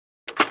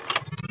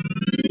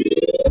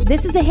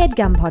This is a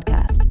HeadGum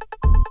podcast.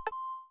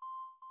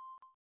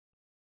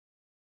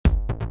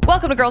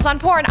 Welcome to Girls on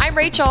Porn. I'm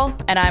Rachel.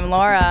 And I'm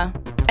Laura.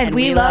 And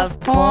we love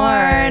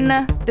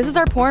porn. This is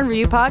our porn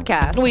review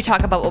podcast. We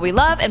talk about what we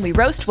love and we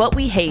roast what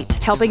we hate.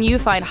 Helping you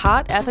find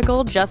hot,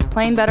 ethical, just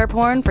plain better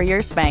porn for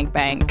your spank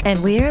bank.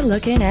 And we're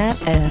looking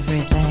at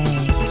everything.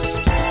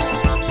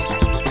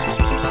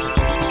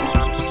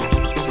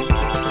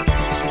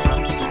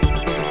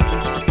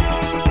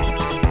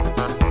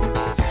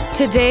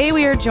 Today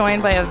we are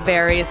joined by a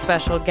very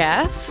special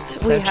guest.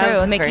 So we have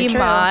true. Mickey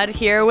Maud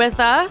here with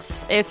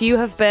us. If you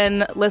have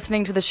been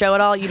listening to the show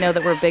at all, you know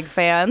that we're big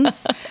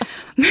fans.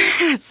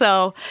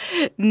 So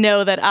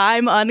know that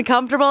I'm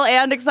uncomfortable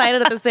and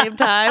excited at the same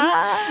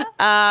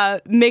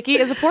time. Mickey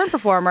is a porn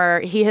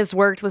performer. He has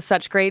worked with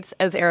such greats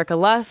as Erica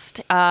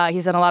Lust.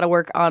 He's done a lot of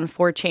work on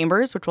Four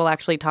Chambers, which we'll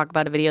actually talk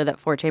about a video that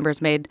Four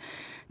Chambers made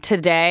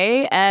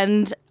today,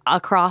 and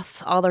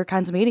across all their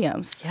kinds of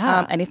mediums.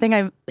 Yeah.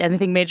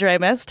 Anything major I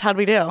missed? How'd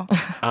we do?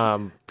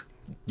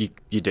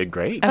 You did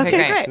great.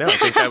 Okay, great. No,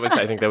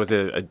 I think that was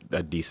a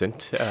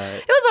decent. It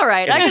was all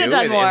right. I could have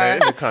done more. In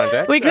the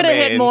context. We could have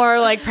hit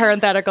more like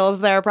parentheticals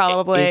there,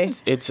 probably.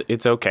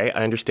 It's okay.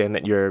 I understand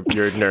that you're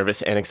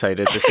nervous and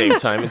excited at the same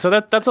time, and so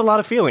that's a lot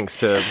of feelings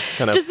to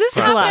kind of. Does this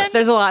happen?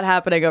 There's a lot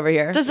happening over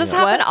here. Does this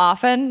happen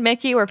often,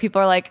 Mickey, where people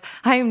are like,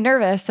 I'm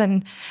nervous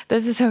and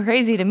this is so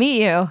crazy to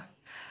meet you?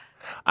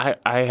 I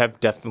have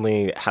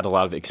definitely had a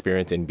lot of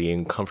experience in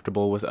being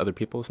comfortable with other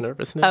people's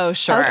nervousness. Oh,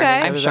 sure. Okay.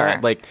 I'm sure.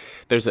 Like,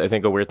 there's, I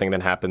think, a weird thing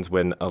that happens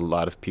when a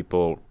lot of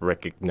people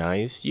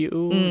recognize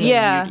you.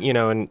 Yeah. You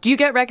know, and Do you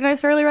get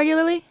recognized fairly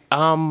regularly?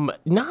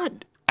 not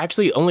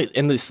actually. Only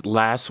in this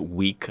last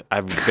week,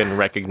 I've been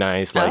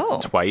recognized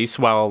like twice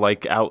while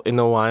like out in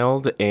the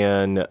wild,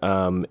 and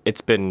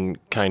it's been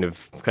kind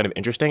of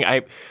interesting.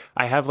 I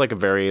have like a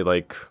very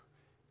like.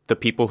 The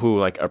people who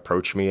like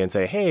approach me and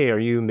say, "Hey, are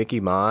you Mickey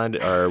Maud?"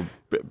 are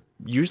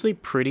usually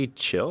pretty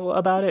chill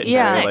about it.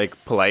 Yeah, very, nice.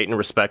 like polite and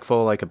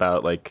respectful, like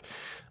about like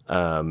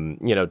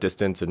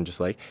distance and just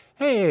like,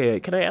 "Hey,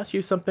 can I ask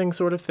you something?"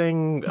 sort of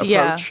thing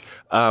approach,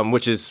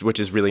 which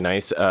is really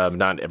nice.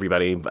 Not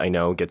everybody I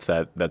know gets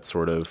that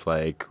sort of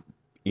like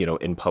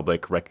in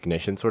public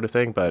recognition sort of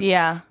thing, but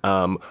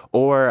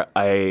or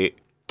I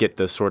get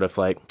the sort of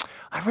like,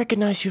 I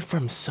recognize you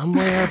from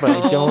somewhere, but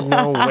I don't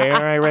know where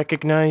I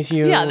recognize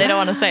you. Yeah, they don't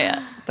want to say it.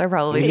 They're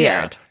probably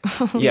scared.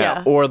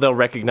 Yeah. Or they'll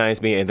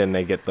recognize me and then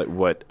they get like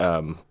what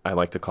I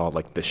like to call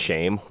like the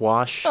shame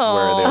wash,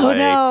 where they're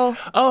like,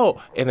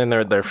 oh, and then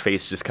their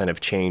face just kind of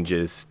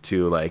changes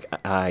to like,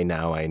 I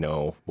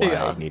know why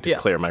I need to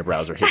clear my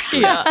browser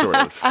history sort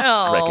of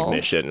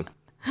recognition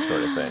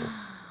sort of thing.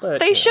 But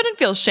They shouldn't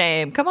feel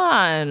shame. Come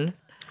on.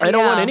 I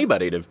don't want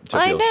anybody to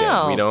I feel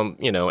know.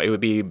 shame. It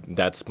would be,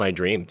 that's my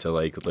dream to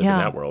like live in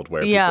that world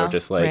where people are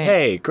just like, right.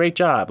 hey, great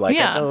job. Like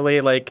I totally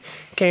like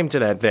came to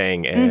that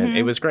thing and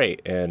it was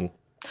great. And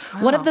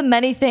One of the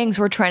many things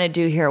we're trying to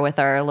do here with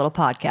our little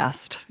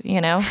podcast,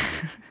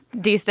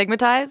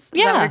 Destigmatize? Is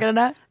Yeah. that what you're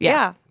gonna do?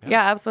 Yeah,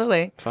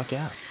 absolutely. fuck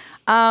yeah.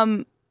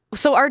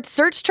 So our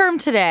search term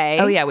today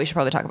Oh, yeah, we should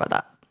probably talk about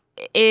that.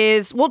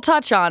 is, we'll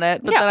touch on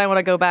it, but Yeah. then I want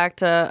to go back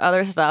to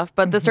other stuff.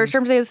 But the search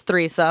term today is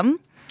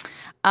threesome.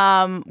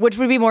 Which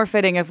would be more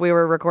fitting if we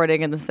were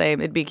recording in the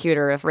same. It'd be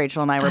cuter if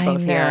Rachel and I were I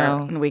both here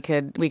know. and we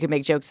could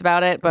make jokes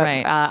about it. But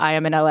Right. I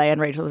am in LA and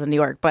Rachel is in New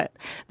York. But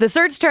the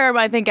search term,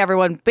 I think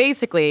everyone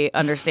basically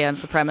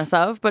understands the premise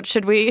of. But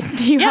should we?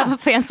 Do you have a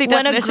fancy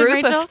When a definition,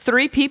 group Rachel? of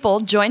three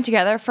people join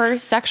together for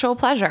sexual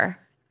pleasure.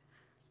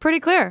 Pretty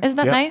clear. Isn't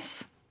that Yep.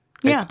 nice?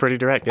 It's pretty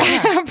direct.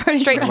 Yeah.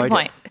 Straight to the like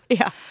point.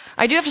 Yeah.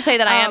 I do have to say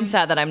that I am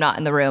sad that I'm not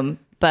in the room,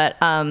 but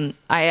I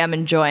am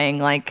enjoying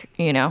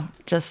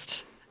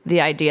just the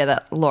idea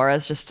that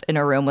Laura's just in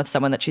a room with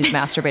someone that she's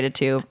masturbated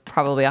to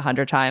probably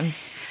 100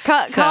 times.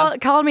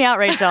 Calling me out,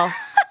 Rachel.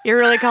 You're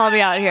really calling me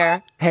out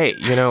here. Hey,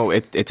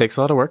 it takes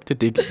a lot of work to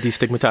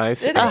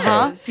destigmatize. It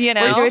is, You're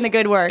doing the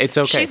good work. It's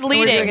okay. She's doing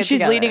leading. it She's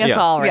together. leading us Yeah.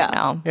 all right Yeah.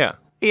 now. Yeah.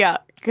 Yeah,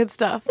 good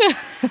stuff.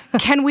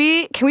 Can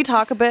we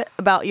talk a bit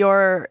about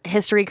your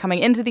history coming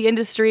into the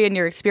industry and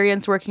your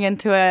experience working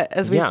into it?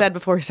 As we Yeah. said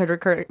before we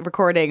started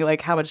recording,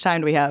 like how much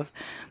time do we have?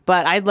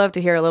 But I'd love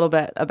to hear a little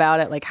bit about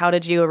it. Like, how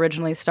did you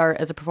originally start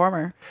as a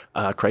performer?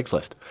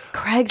 Craigslist.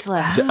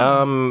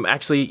 Craigslist.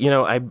 Actually,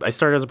 I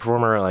started as a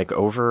performer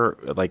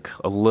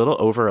a little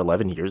over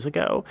 11 years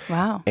ago.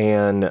 Wow.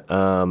 And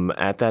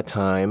at that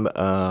time,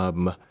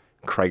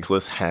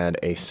 Craigslist had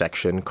a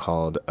section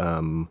called,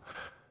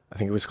 I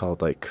think it was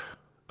called like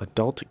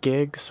adult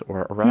gigs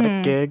or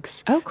erotic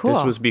gigs. Oh, cool.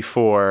 This was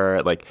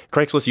before, like,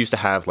 Craigslist used to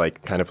have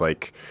like kind of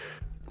like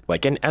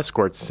an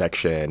escort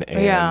section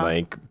and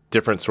like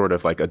different sort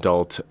of like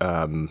adult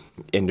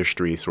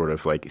industry sort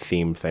of like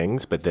themed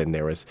things. But then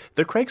there was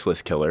the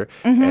Craigslist killer,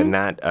 and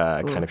that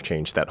kind of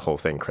changed that whole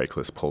thing.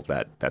 Craigslist pulled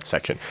that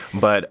section.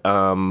 But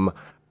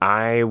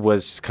I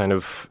was kind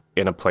of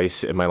in a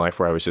place in my life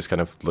where I was just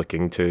kind of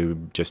looking to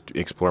just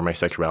explore my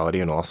sexuality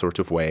in all sorts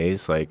of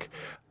ways. Like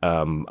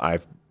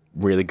I've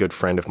really good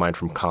friend of mine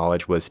from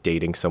college was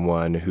dating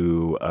someone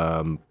who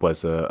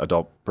was an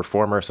adult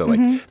performer. So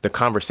like the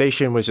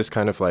conversation was just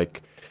kind of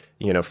like,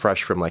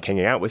 fresh from like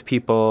hanging out with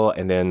people.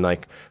 And then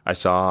like I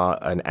saw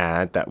an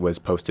ad that was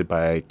posted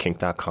by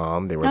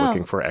kink.com. They were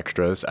looking for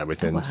extras. I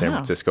was in San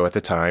Francisco at the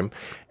time.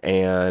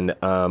 And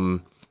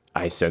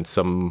I sent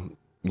some,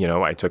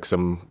 I took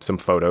some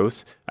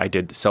photos. I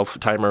did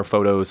self-timer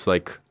photos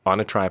like on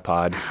a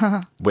tripod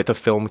with a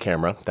film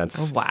camera.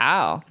 That's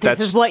wow. This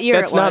is what year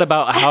it was. That's not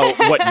about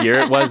what year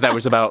it was. That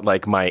was about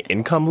like my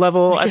income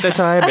level at the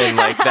time, and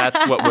like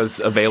that's what was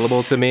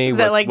available to me.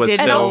 That like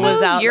digital and also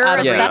was out your of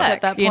reach aesthetic,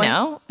 at that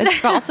point.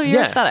 It's also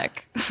your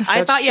aesthetic.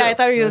 I thought you were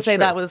going to say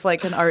true. that was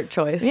like an art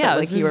choice. Yeah, that,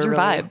 like this is your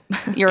vibe.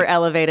 You're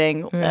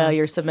elevating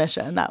your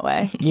submission that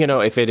way.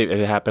 If it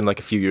had happened like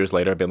a few years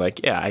later, I'd been like,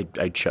 yeah,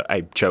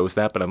 I chose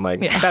that, but I'm like,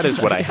 that is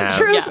what I have.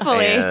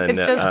 Truthfully, and, it's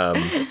just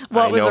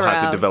what I was know around.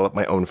 how to develop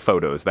my own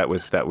photos. That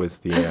was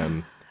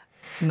the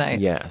Nice.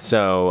 yeah.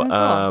 So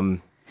cool.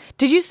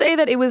 Did you say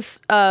that it was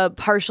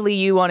partially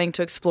you wanting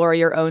to explore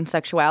your own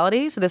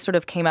sexuality? So this sort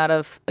of came out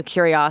of a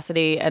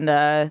curiosity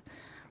and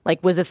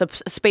like, was this a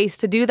space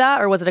to do that,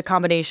 or was it a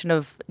combination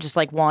of just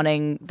like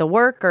wanting the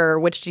work, or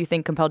which do you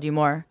think compelled you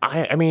more?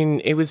 I mean,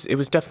 it was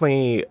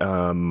definitely.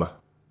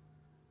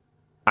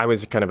 I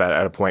was kind of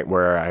at a point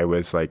where I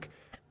was like,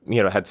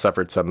 had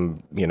suffered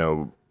some,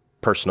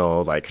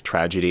 personal like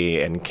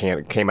tragedy, and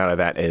came out of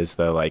that as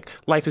the like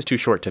life is too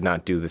short to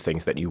not do the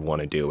things that you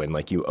want to do, and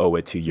like you owe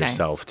it to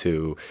yourself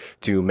to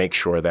make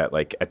sure that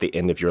like at the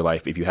end of your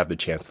life, if you have the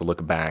chance to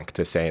look back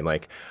to say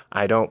like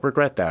I don't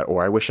regret that,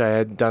 or I wish I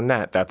had done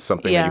that, that's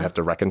something that you have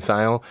to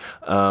reconcile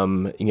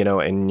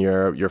in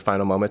your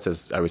final moments,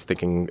 as I was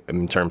thinking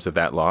in terms of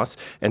that loss.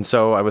 And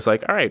so I was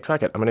like, all right,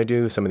 fuck it, I'm gonna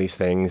do some of these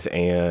things.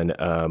 And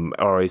I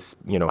always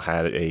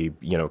had a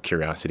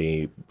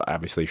curiosity,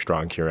 obviously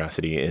strong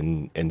curiosity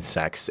in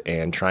sex,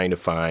 and trying to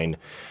find,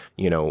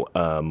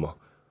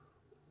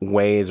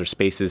 ways or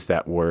spaces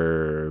that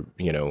were,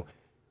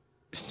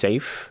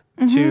 safe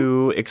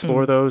to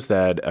explore those,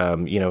 that,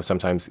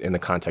 sometimes in the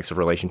context of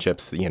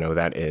relationships,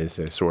 that is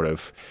a sort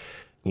of,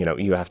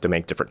 you have to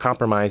make different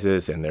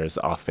compromises, and there's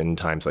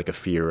oftentimes like a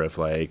fear of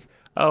like,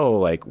 oh,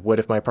 like what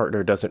if my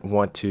partner doesn't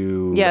want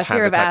to have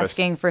fear of the type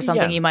asking for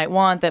something you might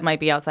want that might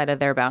be outside of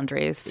their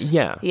boundaries.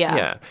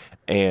 Yeah.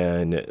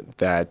 And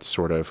that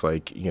sort of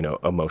like,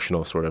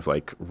 emotional sort of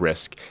like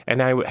risk.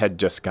 And I had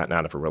just gotten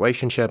out of a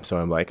relationship. So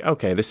I'm like,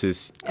 okay, this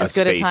is as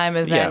good a time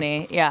as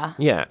any. Yeah.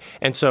 Yeah.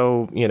 And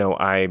so,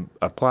 I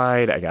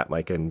applied, I got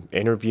like an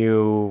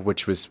interview,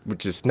 which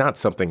is not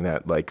something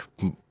that like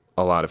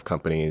a lot of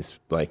companies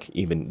like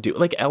even do.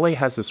 Like LA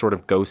has this sort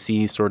of go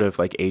see sort of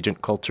like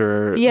agent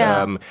culture.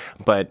 Yeah.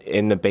 But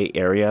in the Bay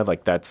Area,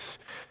 like that's,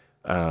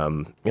 I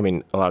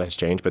mean, a lot has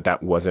changed, but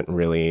that wasn't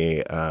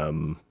really,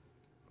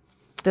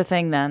 the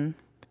thing then.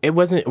 It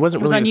wasn't really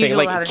the thing.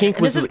 Like Kink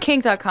was. This is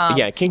kink.com.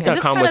 Yeah, kink.com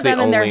was the only. Is this kind of them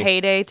in their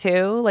heyday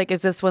too? Like,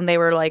 is this when they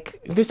were like?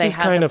 This they is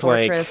had kind the of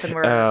like and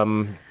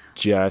were...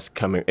 just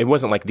coming. It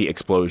wasn't like the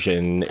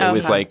explosion. It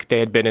was like they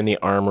had been in the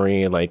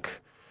Armory like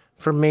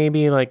for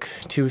maybe like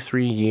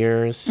 2-3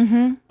 years.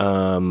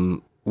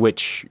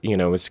 Which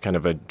was kind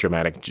of a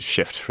dramatic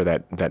shift for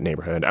that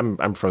neighborhood.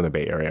 I'm from the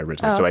Bay Area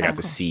originally, so I got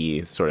to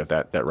see sort of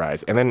that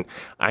rise. And then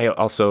I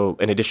also,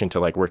 in addition to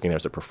like working there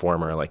as a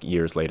performer, like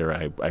years later,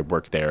 I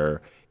worked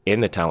there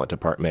in the talent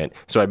department.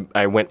 So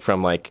I went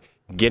from like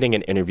getting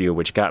an interview,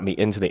 which got me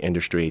into the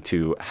industry,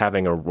 to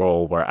having a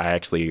role where I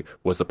actually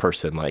was the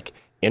person like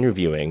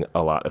interviewing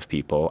a lot of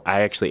people.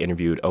 I actually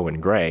interviewed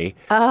Owen Gray,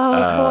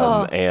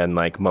 cool. and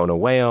like Mona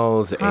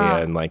Wales,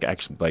 and like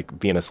actually like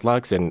Venus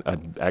Lux, and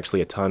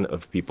actually a ton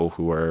of people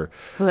who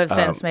have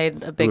since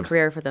made a big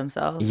career for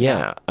themselves.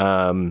 Yeah.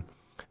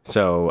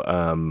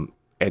 So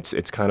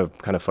it's kind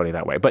of funny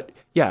that way. But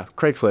yeah,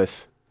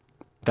 Craigslist.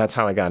 That's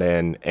how I got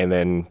in, and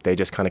then they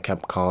just kind of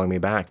kept calling me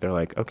back. They're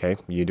like, "Okay,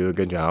 you do a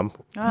good job.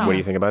 What do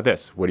you think about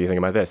this? What do you think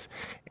about this?"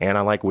 And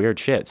I like weird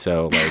shit,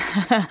 so like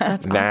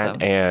That's that,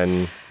 awesome.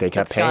 and they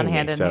kept It's gone paying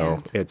hand me. in So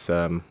hand. it's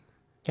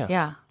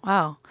Yeah.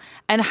 Wow.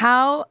 And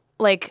how,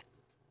 like,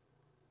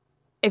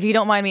 if you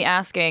don't mind me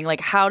asking,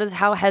 like,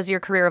 how has your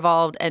career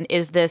evolved, and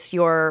is this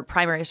your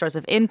primary source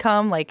of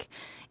income? Like,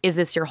 is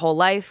this your whole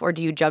life, or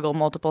do you juggle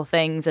multiple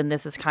things and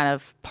this is kind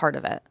of part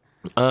of it?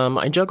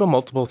 I juggle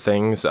multiple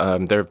things. There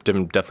have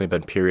definitely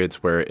been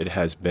periods where it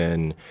has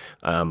been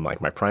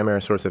like my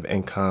primary source of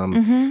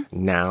income.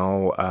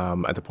 Now,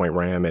 at the point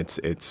where I am,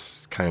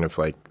 it's kind of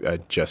like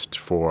just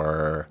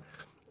for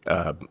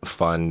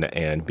fun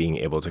and being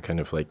able to kind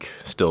of like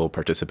still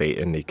participate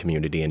in the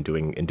community and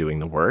doing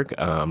the work.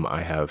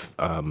 I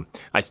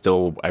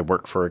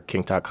work for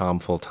kink.com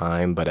full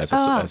time, but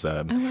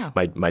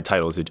my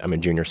title is I'm a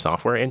junior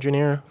software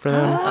engineer for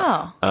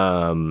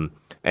them.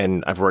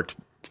 And I've worked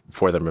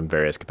for them in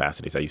various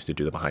capacities. I used to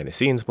do the behind the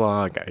scenes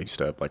blog. I used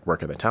to like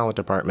work in the talent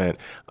department.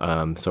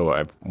 So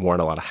I've worn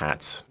a lot of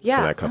hats for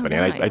that company.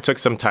 Oh, And I took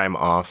some time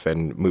off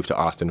and moved to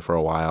Austin for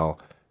a while.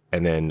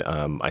 and then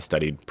I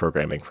studied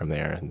programming from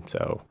there. And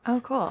so,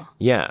 Oh, cool.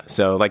 yeah.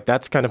 So like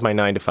that's kind of my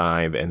 9 to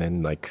 5, and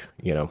then like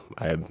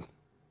I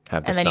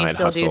have the And then side you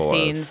still hustle do of-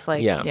 scenes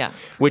like Yeah.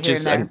 which here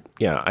is and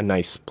a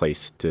nice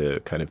place to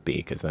kind of be,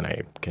 because then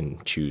I can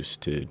choose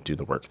to do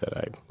the work that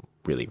I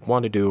really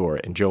want to do or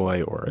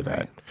enjoy, or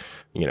that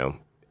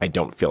I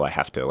don't feel I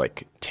have to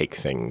like take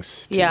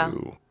things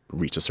to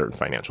reach a certain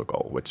financial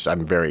goal, which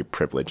I'm very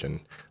privileged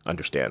and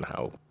understand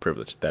how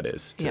privileged that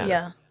is to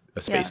Yeah.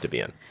 a space to be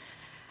in.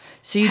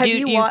 So you Have do.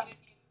 you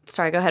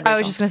Sorry, go ahead, Rachel. I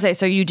was just going to say,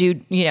 so you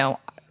do,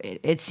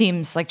 it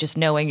seems like just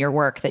knowing your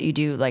work that you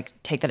do like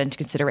take that into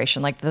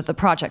consideration, like the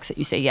projects that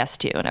you say yes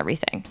to and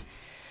everything.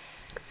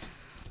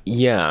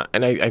 Yeah.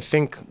 And I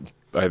think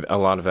a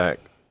lot of that,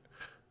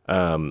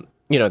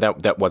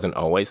 that wasn't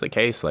always the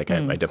case. Like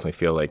I definitely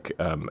feel like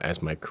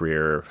as my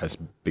career has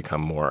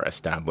become more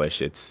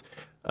established, it's,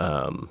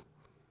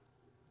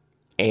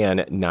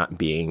 and not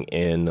being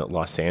in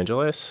Los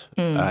Angeles,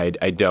 I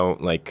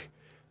don't like,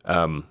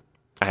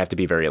 I have to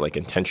be very like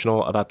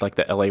intentional about like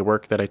the LA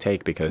work that I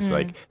take, because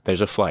like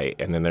there's a flight,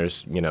 and then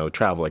there's,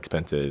 travel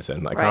expenses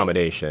and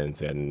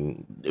accommodations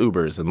and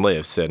Ubers and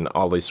Lyfts and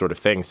all these sort of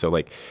things. So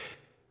like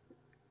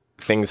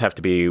things have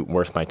to be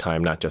worth my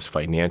time, not just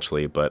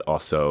financially, but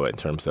also in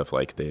terms of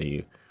like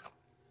the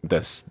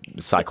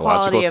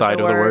psychological side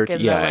of the work.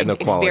 And and the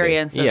quality.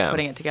 experience of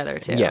putting it together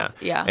too.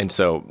 Yeah. And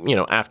so,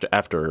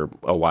 after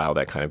a while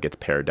that kind of gets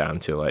pared down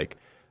to like,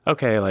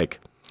 okay, like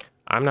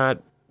I'm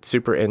not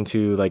super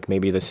into like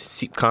maybe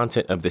the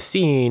content of the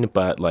scene,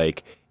 but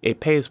like it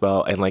pays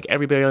well, and like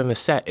everybody on the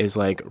set is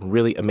like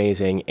really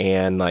amazing,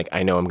 and like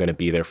I know I'm going to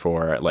be there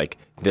for like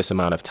this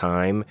amount of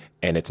time,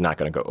 and it's not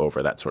going to go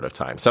over that sort of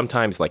time.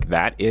 Sometimes like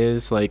that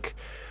is like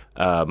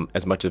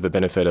as much of a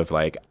benefit of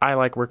like I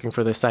like working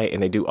for this site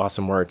and they do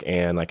awesome work,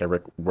 and like I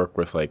work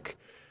with like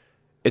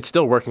it's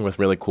still working with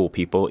really cool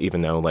people,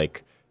 even though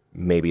like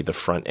maybe the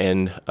front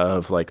end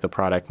of like the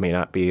product may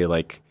not be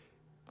like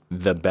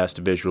the best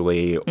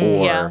visually,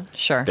 or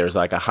sure. there's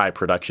like a high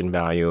production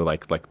value,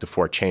 like the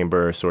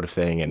 4-chamber sort of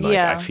thing, and like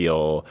I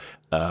feel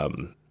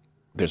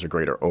there's a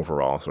greater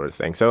overall sort of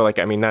thing. So like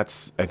I mean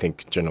that's I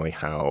think generally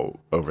how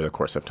over the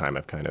course of time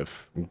I've kind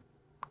of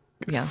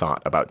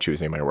thought about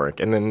choosing my work.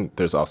 And then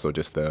there's also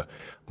just the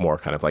more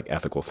kind of like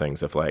ethical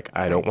things of like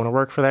I don't want to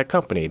work for that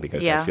company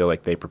because I feel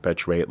like they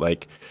perpetuate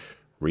like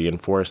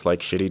reinforce like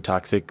shitty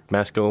toxic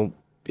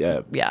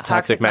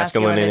toxic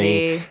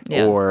masculinity.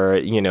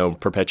 Or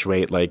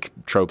perpetuate like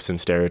tropes and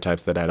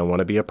stereotypes that I don't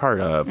want to be a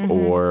part of,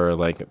 or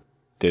like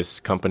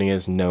this company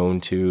is known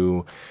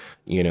to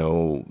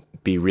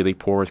be really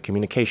poor with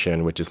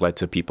communication, which has led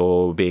to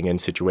people being in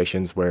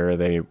situations where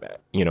they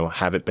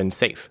haven't been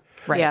safe,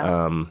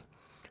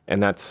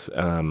 and that's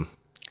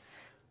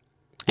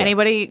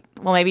anybody.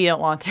 Well, maybe you don't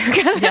want to,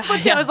 because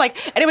I was like,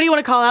 anybody you want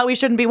to call out we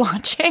shouldn't be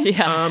watching?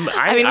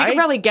 I mean, we could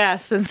probably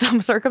guess in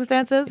some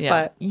circumstances,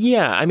 but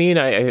I mean,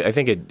 I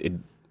think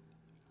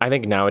I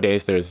think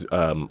nowadays there's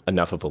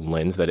enough of a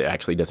lens that it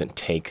actually doesn't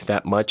take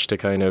that much to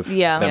kind of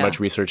much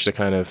research to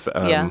kind of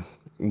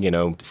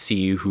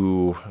see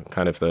who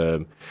kind of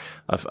the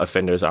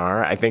offenders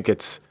are. I think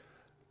it's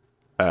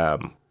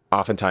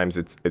oftentimes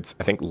it's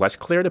I think less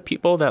clear to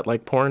people that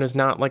like porn is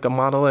not like a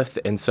monolith,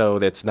 and so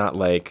it's not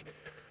like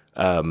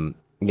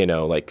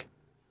like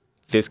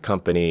this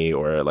company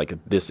or like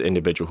this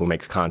individual who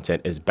makes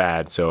content is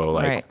bad, so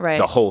like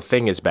the whole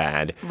thing is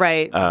bad.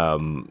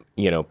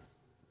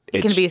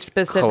 It can be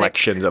specific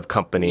collections of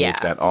companies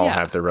that all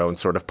have their own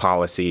sort of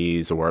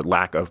policies or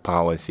lack of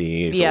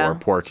policies or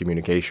poor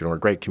communication or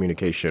great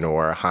communication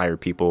or hire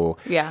people.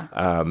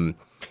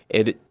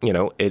 It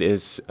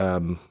is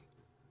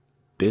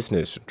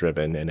business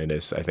driven, and it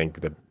is, I think,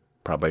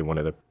 probably one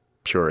of the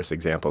purest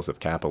examples of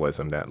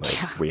capitalism that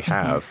like we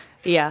have.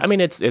 I mean,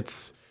 it's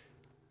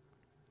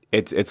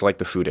like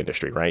the food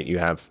industry, right? You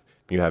have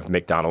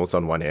McDonald's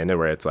on one end,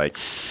 where it's like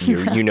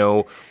you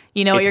know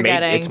what you're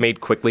getting. It's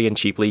made quickly and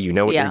cheaply. You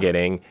know what you're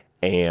getting,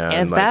 and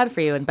it's like, bad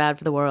for you and bad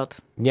for the world.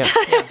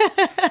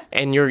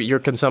 And your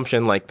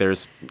consumption, like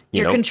there's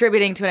you're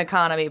contributing to an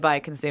economy by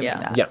consuming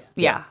that.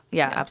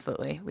 Yeah,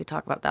 absolutely. We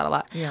talk about that a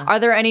lot. Are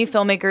there any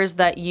filmmakers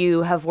that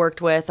you have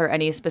worked with, or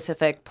any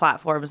specific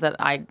platforms that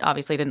I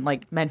obviously didn't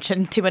like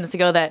mention 2 minutes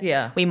ago that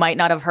we might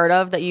not have heard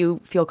of, that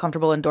you feel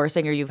comfortable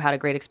endorsing or you've had a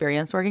great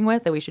experience working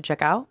with, that we should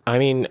check out? I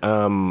mean,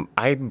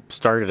 I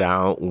started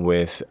out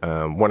with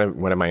one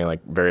of my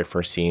like very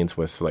first scenes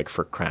was like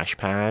for Crash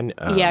Pad.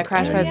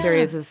 Crash Pad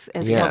series has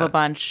come up a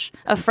bunch.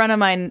 A friend of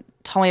mine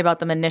told me about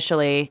them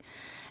initially,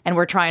 and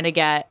we're trying to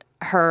get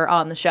her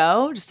on the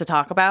show just to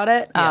talk about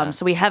it.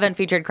 So we haven't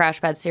featured Crash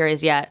Pad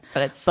series yet,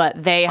 but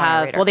they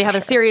have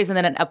a series and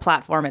then a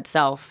platform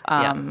itself.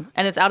 And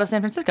it's out of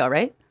San Francisco,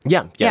 right?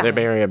 Yeah, they're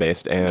Bay Area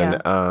based,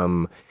 and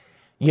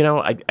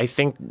I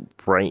think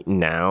right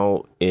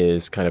now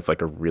is kind of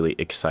like a really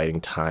exciting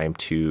time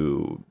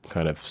to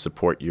kind of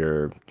support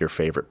your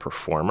favorite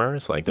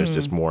performers. Like there's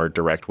just more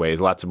direct ways.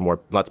 Lots more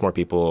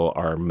people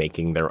are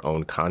making their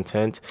own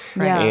content,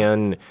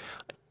 and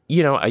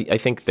I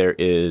think there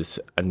is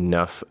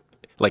enough.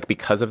 like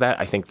because of that,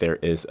 I think there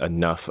is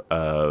enough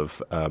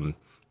of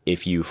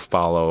if you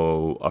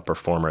follow a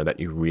performer that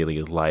you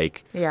really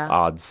like,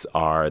 odds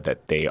are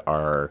that they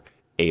are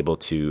able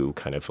to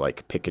kind of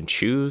like pick and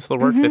choose the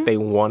work that they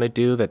want to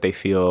do, that they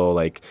feel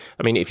like,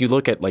 I mean, if you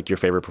look at like your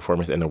favorite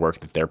performers and the work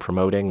that they're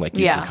promoting, like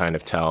you can kind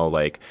of tell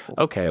like,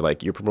 okay,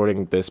 like you're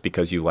promoting this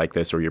because you like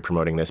this, or you're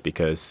promoting this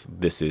because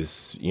this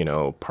is, you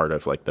know, part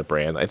of like the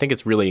brand. I think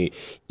it's really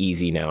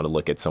easy now to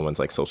look at someone's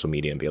like social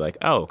media and be like,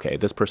 oh, okay,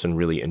 this person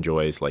really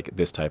enjoys like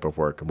this type of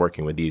work,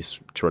 working with these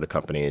sort of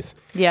companies.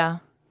 Yeah.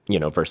 You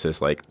know,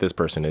 versus like this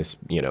person is,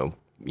 you know,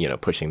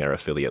 pushing their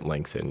affiliate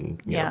links and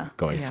you know,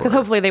 going forward. Because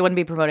hopefully they wouldn't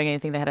be promoting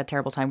anything they had a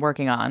terrible time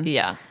working on.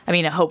 Yeah. I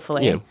mean,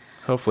 hopefully. Yeah.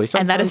 Hopefully.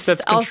 Sometimes, and that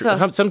is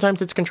also...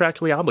 sometimes it's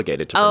contractually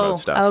obligated to promote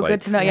stuff. Oh, like,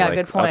 good to know. Yeah, like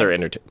good point. Other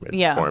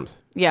entertainment forms.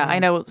 Yeah, I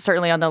know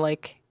certainly on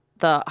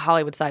the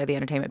Hollywood side of the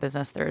entertainment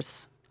business,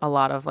 there's a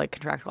lot of like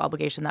contractual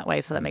obligation that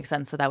way. So that makes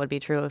sense that would be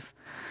true of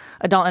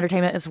adult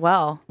entertainment as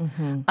well.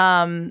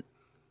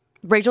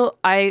 Rachel,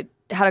 I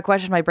had a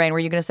question in my brain. Were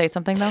you going to say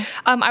something though?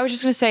 I was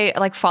just going to say,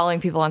 like, following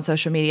people on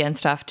social media and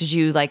stuff. Did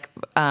you have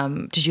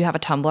a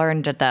Tumblr,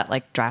 and did that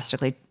like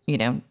drastically, you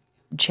know,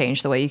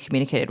 change the way you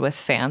communicated with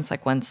fans?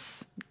 Like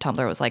once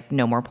Tumblr was like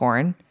no more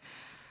porn.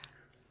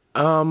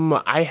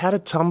 I had a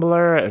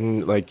Tumblr,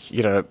 and like,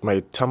 you know,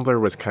 my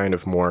Tumblr was kind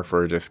of more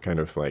for just kind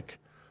of like,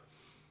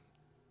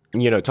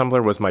 you know,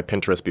 Tumblr was my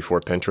Pinterest before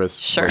Pinterest.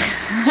 Sure.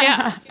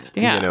 Yeah.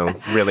 You know,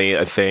 really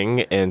a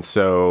thing. And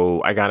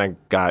so I kind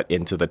of got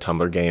into the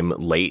Tumblr game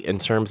late in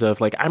terms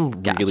of like, I'm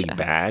really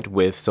bad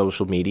with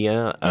social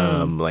media.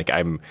 Like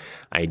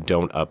I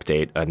don't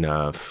update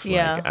enough.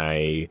 Yeah.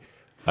 Like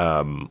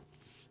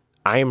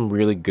I am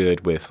really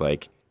good with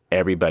like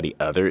everybody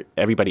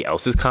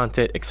else's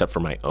content except for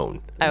my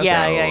own.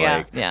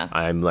 Okay. Yeah.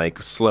 I'm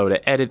like slow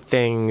to edit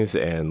things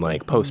and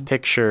like post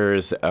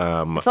pictures.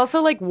 It's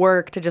also like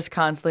work to just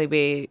constantly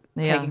be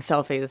taking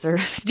selfies or,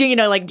 you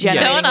know, like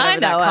generating Don't I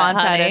know that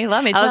content. honey?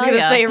 Let me tell you. I was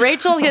going to say,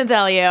 Rachel can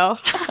tell you.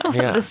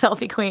 The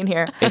selfie queen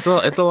here. It's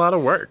a lot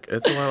of work.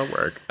 It's a lot of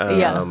work.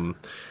 I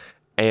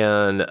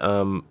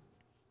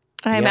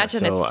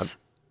imagine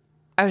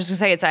I was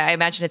just gonna say I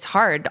imagine it's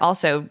hard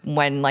also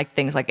when like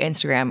things like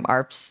Instagram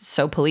are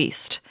so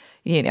policed.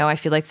 You know, I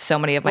feel like so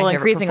many of my favorite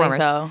increasingly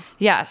performers. so.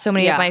 Yeah, so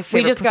many of my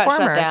favorite We just got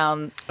performers. shut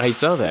down. I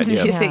saw that.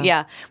 Did you see?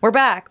 Yeah, we're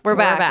back. We're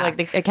back. Like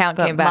the account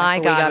but came back. My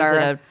but God, we got it was our...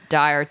 in a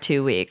dire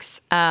 2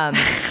 weeks.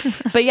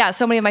 But yeah,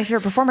 so many of my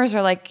favorite performers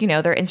are like, you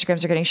know, their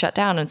Instagrams are getting shut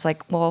down, and it's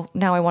like, well,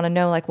 now I want to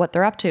know like what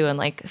they're up to and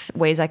like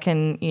ways I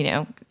can, you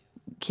know,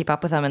 keep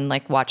up with them and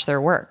like watch their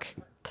work.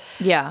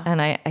 Yeah.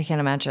 And I can't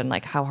imagine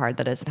like how hard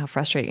that is and how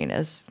frustrating it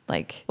is.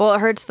 Like, well,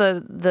 it hurts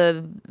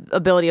the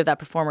ability of that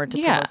performer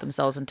to promote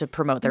themselves and to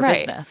promote their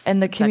business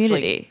and the It's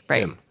community,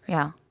 actually, right?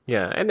 Yeah.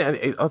 Yeah, and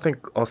I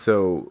think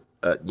also,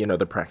 you know,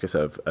 the practice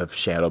of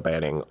shadow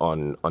banning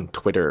on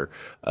Twitter,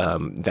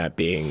 that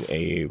being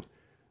a,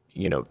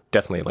 you know,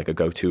 definitely like a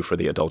go-to for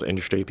the adult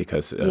industry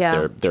because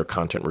of their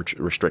content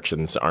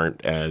restrictions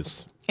aren't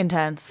as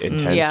intense,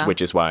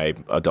 which is why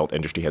adult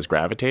industry has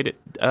gravitated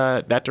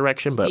that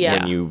direction. But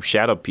when you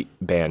shadow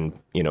ban,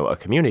 you know, a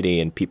community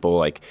and people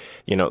like,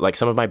 you know, like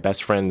some of my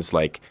best friends,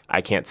 like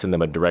I can't send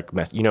them a direct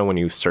message. You know, when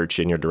you search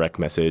in your direct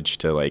message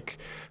to like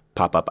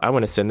pop up, I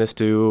want to send this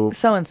to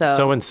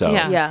so-and-so.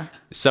 Yeah.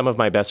 Some of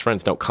my best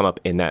friends don't come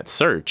up in that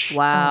search.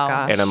 Wow. Oh,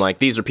 gosh. And I'm like,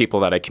 these are people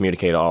that I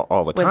communicate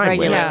all the time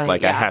with.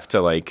 Like I have to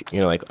like, you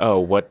know, like, oh,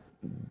 what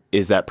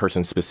is that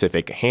person's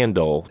specific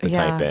handle to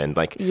type in?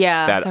 Like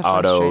that so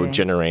auto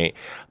generate.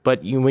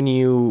 But when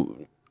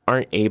you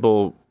aren't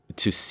able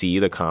to see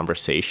the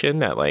conversation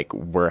that like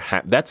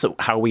that's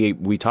how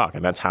we talk,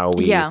 and that's how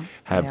we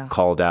have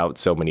called out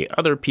so many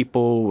other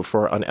people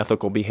for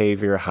unethical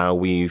behavior, how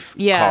we've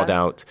called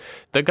out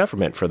the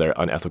government for their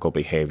unethical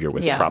behavior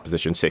with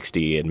Proposition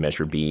 60 and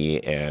Measure B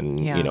and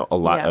you know a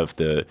lot of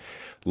the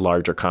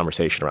larger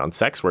conversation around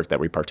sex work that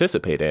we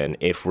participate in.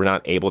 If we're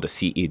not able to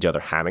see each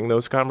other having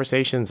those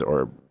conversations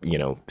or, you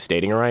know,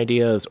 stating our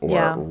ideas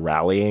or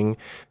rallying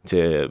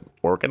to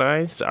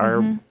organize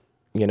our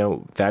you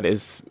know, that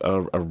is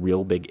a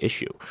real big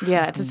issue.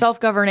 Yeah, it's a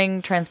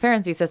self-governing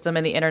transparency system,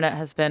 and the internet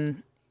has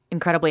been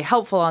incredibly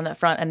helpful on that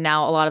front. And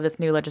now a lot of this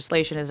new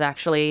legislation is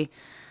actually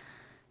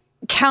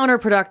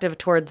counterproductive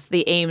towards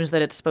the aims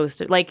that it's supposed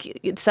to.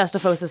 Like,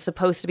 Sestifos is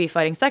supposed to be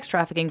fighting sex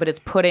trafficking, but it's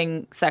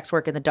putting sex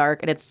work in the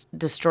dark, and it's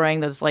destroying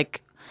those,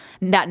 like,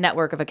 that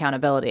network of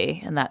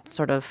accountability and that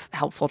sort of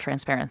helpful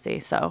transparency.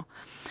 So,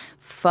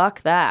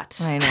 fuck that.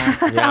 I know.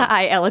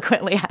 I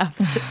eloquently have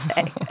to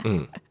say.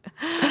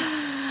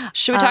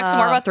 Should we talk some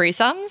more about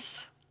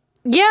threesomes?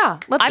 Yeah,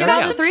 let's I've go.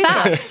 got some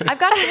facts. I've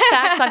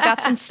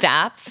got some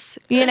stats,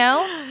 you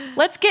know?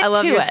 Let's get to it. I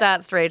love your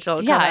stats,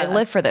 Rachel. Yeah, I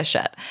live for this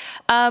shit.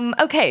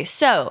 Okay,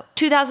 so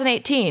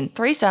 2018,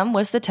 threesome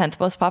was the 10th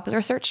most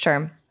popular search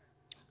term.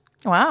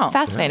 Wow.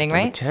 Fascinating,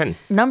 right? 10.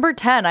 Number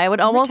 10. I would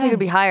almost think it would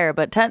be higher,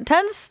 but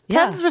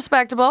 10's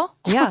respectable.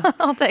 Yeah.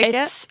 I'll take it.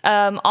 It's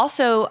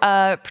also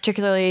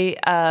particularly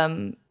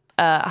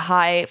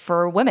high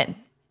for women.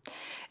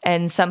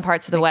 In some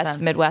parts of the Makes West,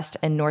 sense. Midwest,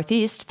 and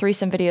Northeast,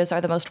 threesome videos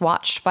are the most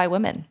watched by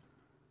women.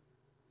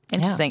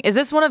 Interesting. Is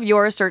this one of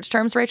your search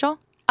terms, Rachel?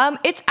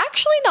 It's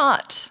actually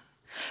not.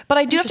 But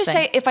I do have to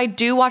say, if I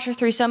do watch a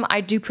threesome,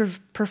 I do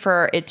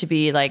prefer it to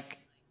be like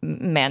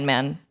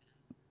man,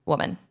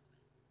 woman.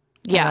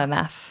 Yeah.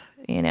 MMF,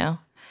 you know?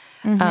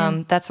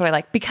 That's what I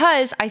like.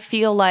 Because I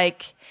feel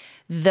like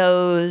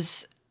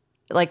those,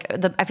 like,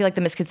 I feel like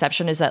the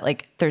misconception is that,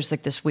 like, there's,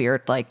 like, this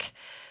weird, like,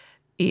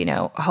 you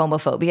know,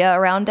 homophobia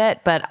around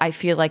it. But I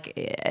feel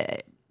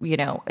like, you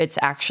know, it's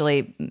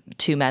actually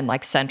two men,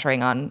 like,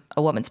 centering on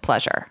a woman's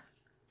pleasure.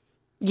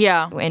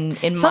 Yeah.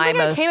 In Something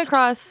my I came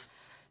across...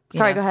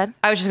 Sorry, go ahead.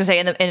 I was just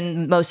going to say,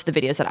 in most of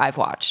the videos that I've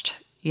watched,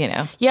 you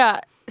know? Yeah,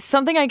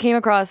 something I came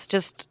across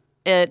just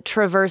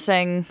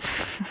traversing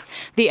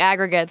the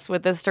aggregates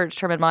with this search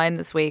term in mind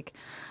this week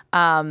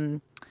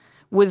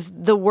was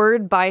the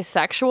word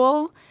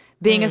bisexual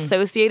being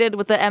associated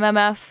with the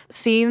MMF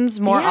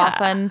scenes more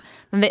often.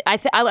 Than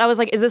I was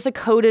like, is this a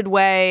coded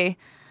way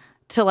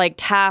to like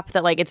tap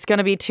that like it's going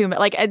to be too...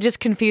 Like, it just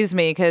confused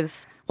me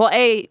because, well,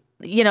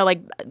 you know, like...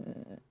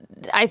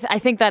 I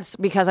think that's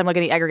because I'm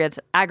looking at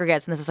the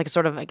aggregates, and this is like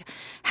sort of like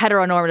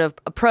heteronormative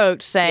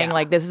approach, saying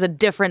like this is a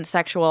different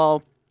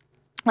sexual,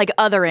 like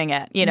othering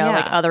it, you know,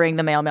 like othering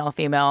the male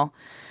female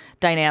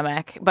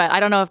dynamic. But I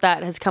don't know if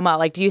that has come out.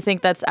 Like, do you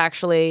think that's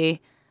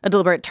actually a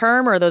deliberate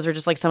term, or those are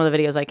just like some of the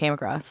videos I came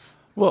across?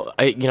 Well,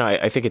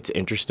 I think it's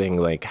interesting,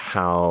 like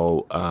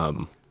how,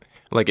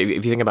 like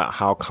if you think about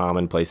how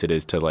commonplace it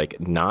is to like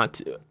not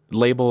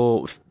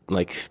label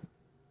like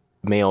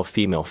male,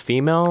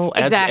 female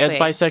as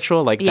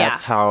bisexual, like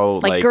that's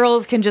how like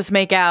girls can just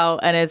make out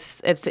and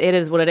it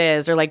is what it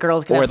is, or like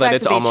girls can or have that sex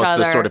it's with almost each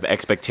other. the sort of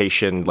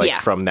expectation like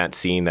from that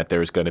scene that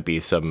there's going to be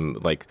some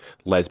like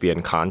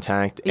lesbian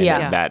contact,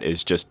 and that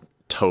is just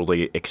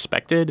totally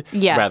expected,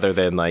 rather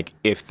than like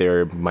if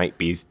there might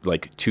be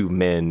like two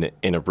men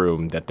in a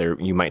room that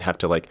you might have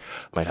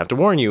to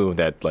warn you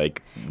that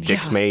like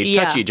dicks may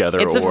touch each other.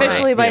 It's or,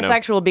 officially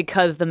bisexual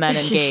because the men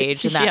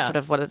engage, and that's sort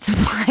of what it's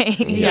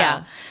implying.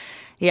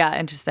 Yeah,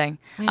 interesting.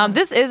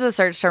 This is a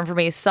search term for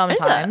me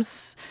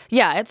sometimes.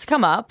 Yeah, it's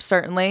come up,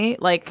 certainly.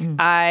 Like,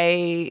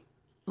 I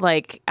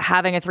like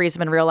having a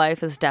threesome in real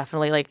life is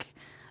definitely like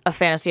a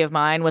fantasy of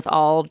mine with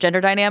all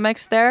gender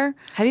dynamics there.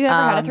 Have you ever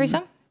had a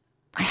threesome?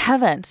 I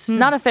haven't.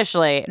 Not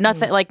officially.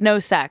 Nothing like no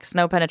sex,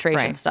 no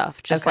penetration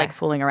stuff. Just like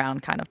fooling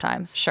around kind of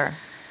times. Sure.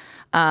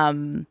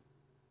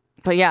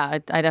 But yeah,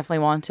 I definitely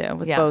want to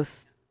with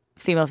both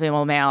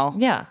female, male.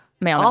 Yeah.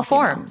 Male, all and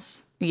female.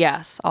 forms.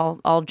 Yes,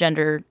 all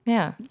gender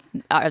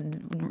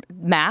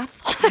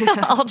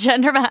math. all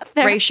gender math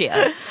there.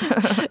 Ratios.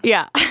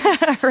 Yeah.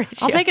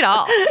 I'll take it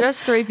all.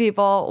 Just three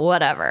people,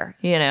 whatever,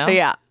 you know?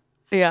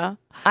 Yeah.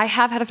 I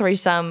have had a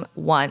threesome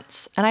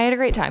once, and I had a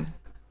great time.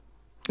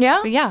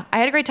 Yeah? But yeah, I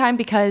had a great time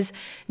because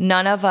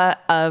none of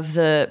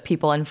the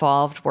people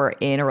involved were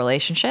in a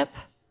relationship.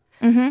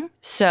 Mm-hmm.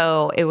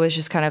 So it was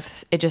just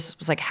it just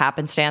was like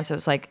happenstance. It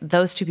was like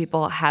those two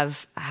people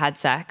have had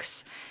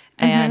sex,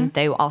 and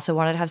they also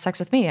wanted to have sex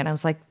with me. And I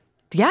was like,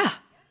 yeah,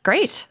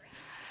 great.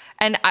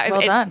 And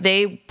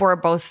they were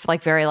both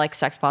like very like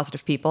sex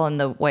positive people, and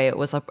the way it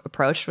was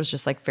approached was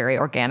just like very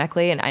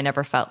organically. And I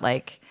never felt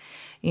like,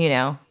 you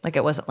know, like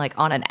it wasn't like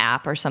on an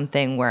app or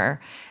something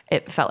where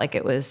it felt like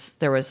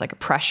there was like a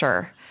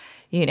pressure,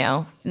 you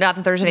know, not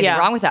that there's anything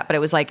wrong with that, but it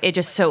was like, it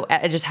just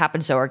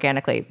happened so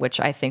organically, which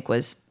I think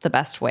was the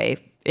best way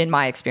in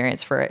my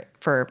experience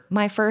for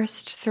my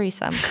first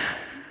threesome.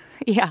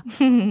 Yeah.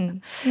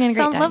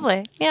 Sounds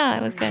lovely. Yeah,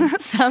 it was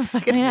good. Sounds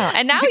like it.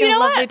 And now, you know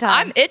what? Time.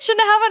 I'm itching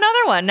to have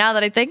another one now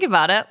that I think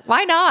about it.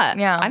 Why not?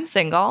 Yeah. I'm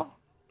single.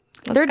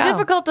 They're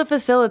difficult to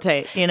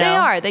facilitate, you know? They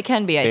are. They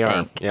can be, I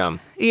think. Yeah.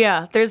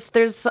 Yeah.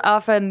 There's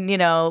often, you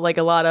know, like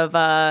a lot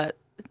of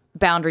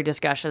boundary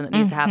discussion that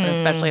needs to happen,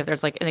 especially if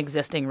there's like an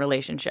existing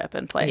relationship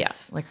in place. Yeah.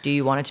 Like, do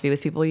you want it to be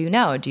with people you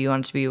know? Do you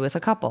want it to be with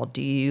a couple?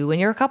 Do you, when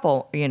you're a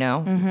couple, you know,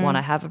 want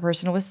to have a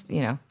person with,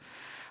 you know,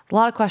 a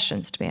lot of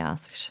questions to be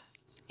asked.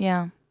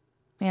 Yeah.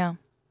 Yeah.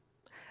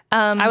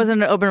 I was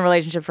in an open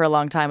relationship for a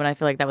long time, and I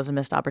feel like that was a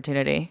missed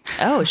opportunity.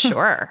 Oh,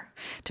 sure.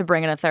 To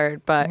bring in a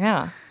third. But,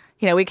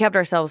 you know, we kept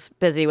ourselves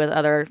busy with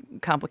other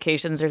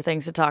complications or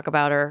things to talk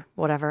about or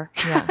whatever.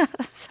 Yeah.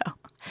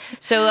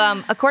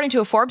 So according to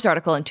a Forbes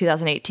article in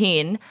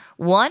 2018,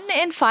 1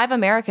 in 5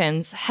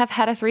 Americans have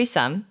had a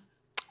threesome,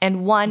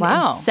 and 1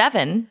 in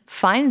 7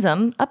 finds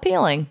them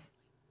appealing.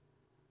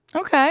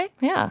 Okay.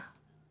 Yeah.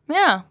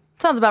 Yeah.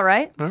 Sounds about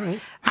right. All right.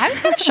 I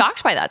was kind of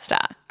shocked by that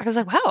stat. I was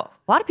like, wow,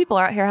 a lot of people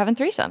are out here having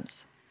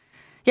threesomes.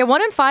 Yeah,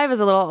 1 in 5 is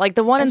a little, like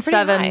the 1 in That's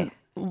pretty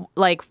 7,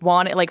 like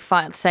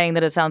saying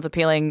that it sounds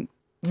appealing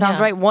sounds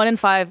right. 1 in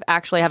 5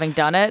 actually having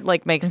done it,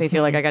 like makes me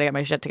feel like I got to get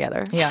my shit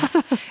together. Yeah.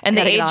 And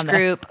the age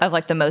group of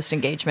like the most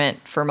engagement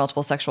for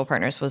multiple sexual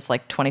partners was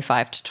like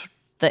 25 to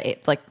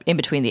like in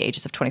between the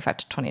ages of 25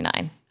 to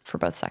 29 for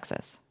both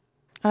sexes.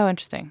 Oh,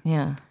 interesting.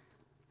 Yeah.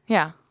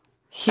 Yeah.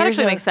 That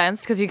actually makes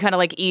sense because you kind of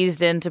like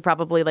eased into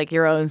probably like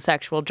your own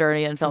sexual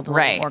journey and felt a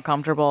little more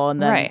comfortable, and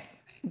then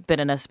been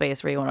in a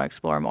space where you want to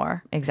explore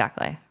more.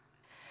 Exactly.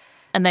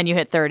 And then you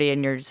hit 30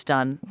 and you're just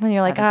done. And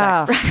you're like,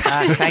 having oh,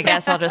 sex. fuck, I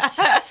guess I'll just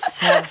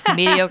have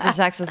mediocre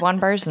sex with one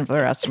person for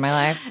the rest of my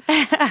life.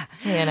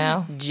 You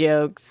know?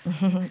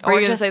 Jokes. Or Or you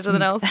going to just- say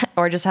something else?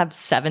 Or just have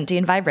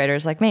 17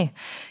 vibrators like me.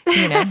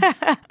 You know?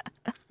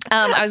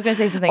 I was going to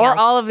say something Or else.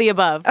 all of the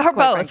above. Or quite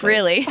both,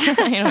 frankly.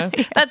 really. You know,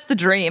 that's the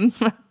dream.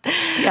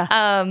 Yeah.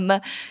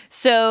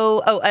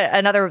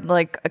 Another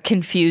like a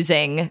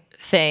confusing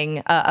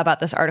thing about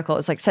this article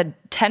is like said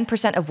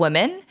 10% of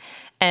women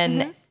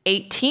and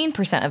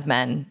 18% of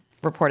men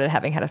reported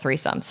having had a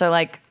threesome. So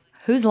like,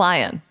 who's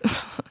lying?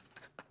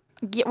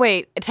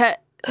 Wait,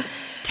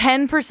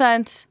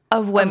 10%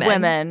 Of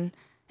women.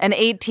 and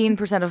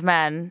 18% of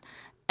men.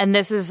 And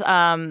this is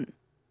all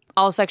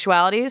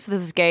sexualities. So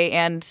this is gay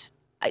and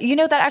You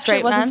know, that actually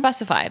Straight wasn't men?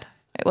 specified.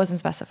 It wasn't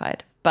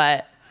specified.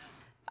 But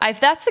if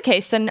that's the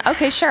case, then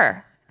okay,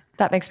 sure.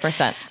 That makes more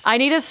sense. I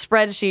need a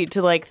spreadsheet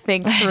to like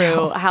think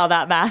through how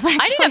that math actually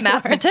I need a works.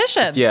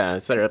 mathematician. Yeah,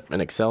 is there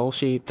an Excel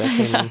sheet that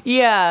can?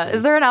 Yeah.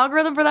 Is there an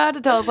algorithm for that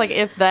to tell us like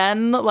if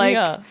then like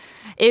Yeah.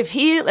 if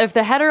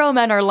the hetero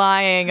men are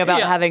lying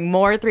about having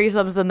more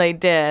threesomes than they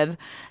did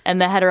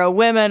and the hetero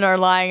women are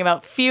lying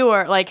about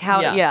fewer, like how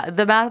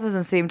the math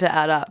doesn't seem to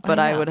add up, but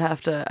I'd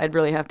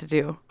really have to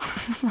do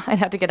I'd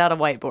have to get out a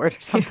whiteboard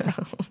or something.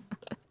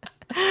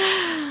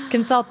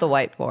 Consult the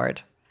whiteboard.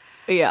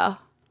 Yeah.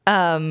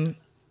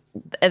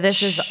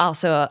 This is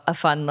also a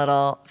fun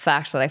little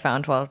fact that I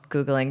found while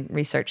Googling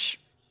research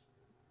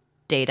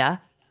data.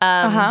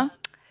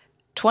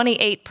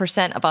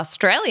 28% of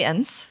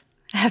Australians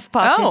have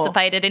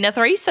participated in a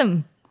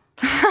threesome.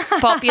 It's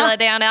popular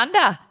down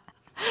under.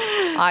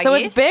 So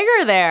it's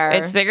bigger there.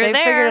 It's bigger They've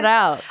there. figured it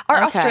out. Are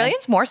Okay.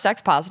 Australians more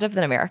sex positive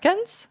than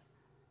Americans?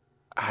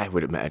 I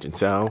would imagine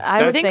so.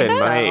 I would That's think been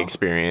so. my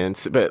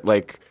experience, but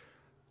like,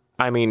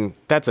 I mean,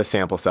 that's a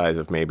sample size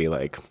of maybe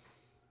like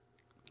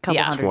Couple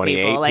hundred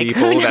 28 people, like,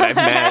 people that I've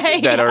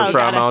met that are from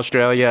got it.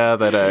 Australia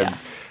that are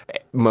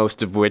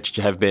most of which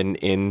have been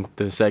in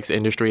the sex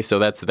industry. So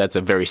that's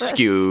a very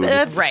skewed.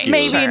 That's Right,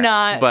 maybe sure.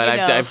 not. But you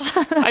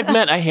know, I've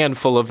met a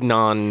handful of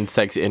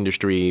non-sex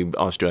industry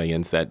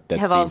Australians that have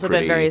seem also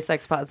pretty, been very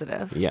sex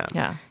positive.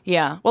 yeah.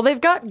 Yeah. Well,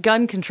 they've got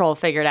gun control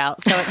figured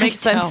out, so it makes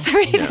sense to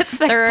me that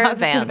sex They're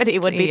positivity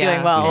advanced. would be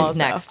doing well. Is Also.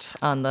 next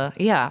on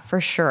the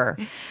for sure.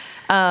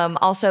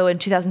 Also, in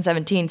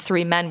 2017,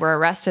 3 men were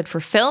arrested for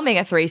filming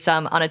a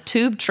threesome on a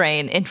tube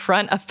train in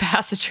front of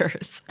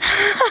passengers.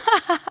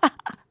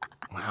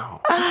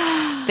 Wow.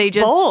 They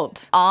just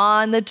Bold.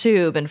 on the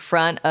tube in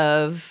front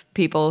of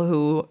people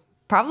who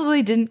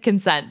probably didn't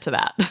consent to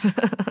that.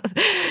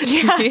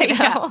 You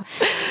know?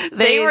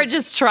 They were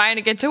just trying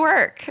to get to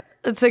work.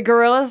 It's a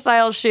guerrilla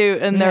style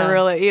shoot, and they're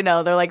really,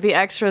 they're like the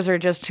extras are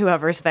just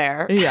whoever's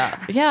there. Yeah.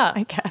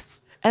 I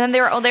guess. And then they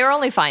were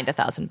only fined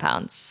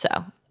 £1,000, so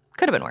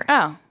could have been worse.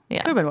 Oh,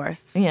 yeah. could have been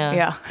worse.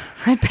 Yeah.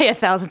 I'd pay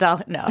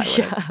 $1,000. No, I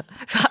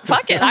wouldn't.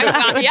 Fuck it.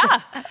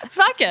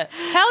 Fuck it.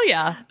 Hell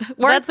yeah.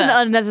 That's an it.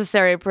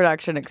 unnecessary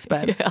production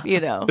expense. We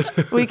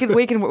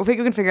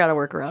can figure out a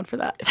workaround for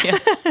that.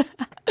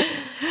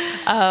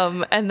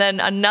 And then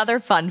another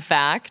fun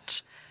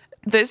fact.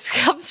 This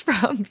comes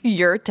from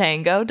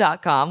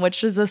yourtango.com,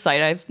 which is a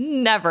site I've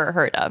never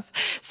heard of.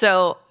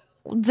 So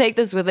take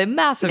this with a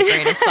massive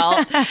grain of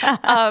salt.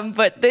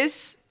 But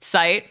this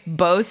site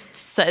boasts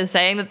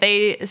saying that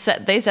they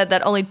said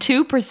that only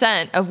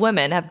 2% of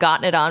women have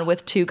gotten it on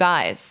with 2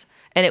 guys,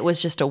 and it was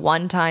just a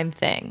one-time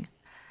thing.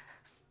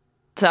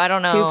 So I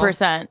don't know.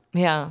 2%.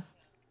 Yeah,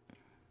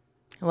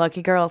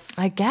 Lucky girls.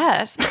 I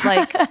guess. But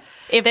like,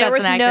 If there that's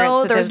was an accurate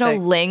no statistic.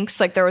 links.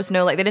 Like there was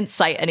no they didn't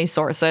cite any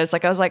sources.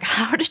 Like I was like,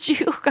 how did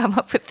you come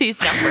up with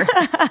these numbers?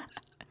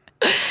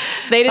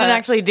 They didn't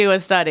actually do a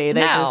study.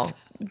 They No.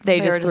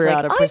 just were threw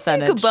out a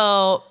percentage. I think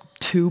about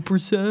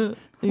 2%.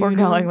 We're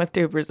going with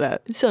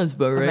 2%. Sounds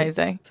about right.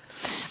 Amazing.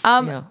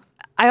 Yeah.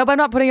 I hope I'm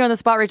not putting you on the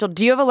spot, Rachel.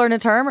 Do you have a learn a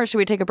term, or should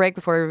we take a break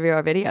before we review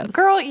our videos?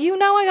 Girl, you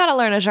know I gotta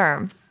learn a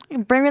term.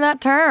 Bring me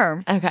that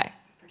term. Okay.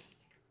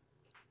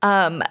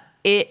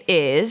 It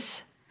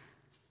is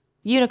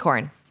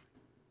unicorn.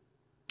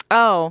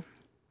 Oh,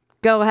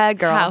 go ahead,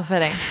 girl. How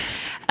fitting.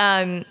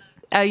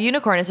 A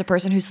unicorn is a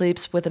person who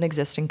sleeps with an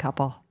existing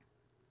couple.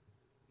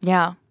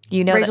 Yeah.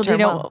 You know Rachel, that do you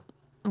term know well.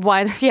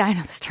 why? Yeah, I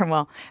know this term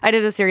well. I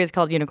did a series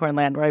called Unicorn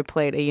Land where I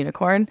played a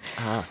unicorn.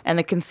 And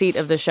the conceit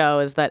of the show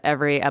is that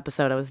every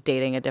episode I was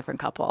dating a different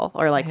couple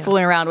or like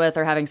fooling around with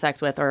or having sex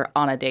with or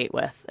on a date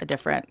with a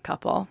different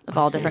couple of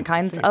all different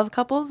kinds of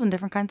couples and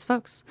different kinds of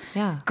folks.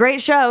 Yeah.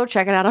 Great show.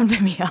 Check it out on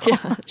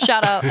Vimeo.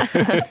 Shout out.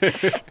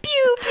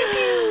 Pew, pew,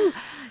 pew.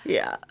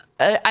 Yeah.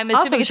 I'm assuming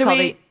Awesome. it's Should called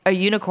we- a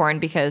unicorn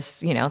because,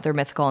 they're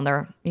mythical and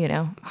they're,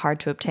 hard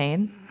to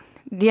obtain.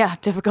 Yeah,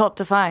 difficult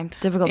to find.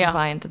 Difficult Yeah. to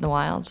find in the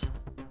wild.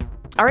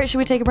 All right, should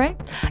we take a break?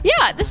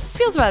 Yeah, this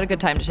feels about a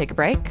good time to take a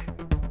break.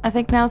 I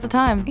think now's the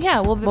time. Yeah,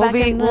 we'll be back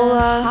in the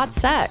hot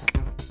sec.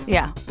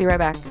 Yeah, be right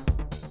back.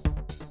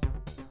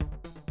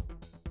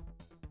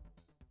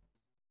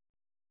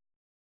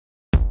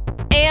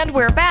 And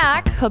we're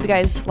back. Hope you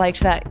guys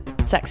liked that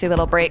sexy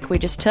little break we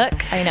just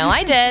took. I know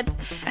I did.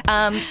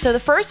 So the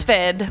first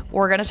vid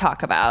we're going to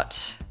talk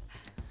about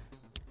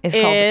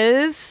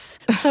is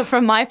so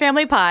from My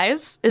Family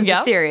Pies is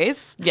the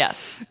series.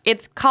 Yes.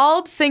 It's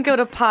called Cinco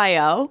de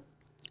Mayo,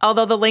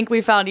 although the link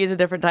we found used a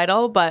different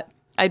title, but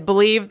I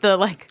believe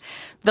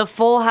the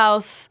Full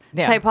House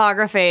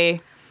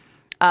typography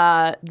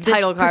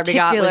title card we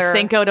got was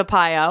Cinco de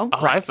Mayo.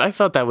 Oh, I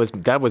felt that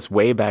was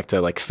way back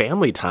to like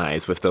Family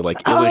Ties with the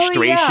like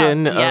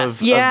illustration of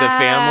the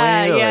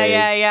family.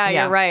 Yeah.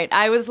 You're right.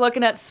 I was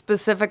looking at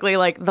specifically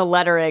like the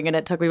lettering, and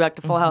it took me back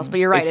to Full House. But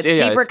you're right. It's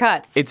deeper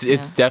cuts.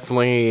 It's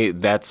definitely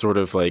that sort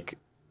of like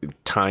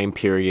time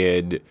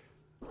period,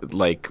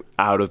 like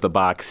out of the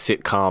box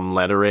sitcom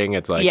lettering.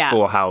 It's like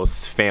Full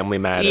House, Family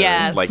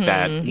Matters, like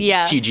that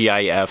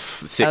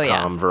TGIF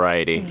sitcom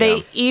variety.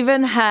 They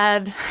even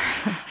had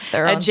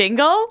a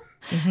jingle,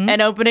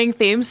 an opening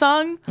theme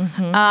song.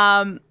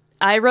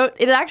 I wrote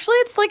it. Actually,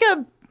 it's like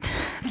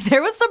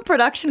there was some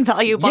production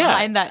value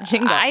behind that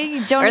jingle.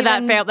 I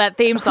don't that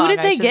theme song. Who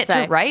did they get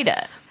to write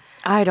it?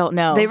 I don't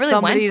know. They really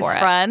somebody's went for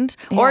friend,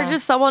 or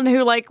just someone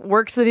who like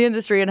works in the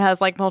industry and has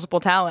like multiple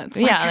talents.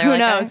 Yeah, like, who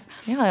knows?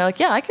 They're like,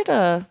 I could.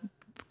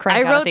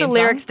 I wrote the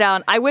lyrics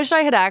down. I wish I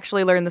had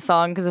actually learned the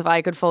song, because if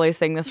I could fully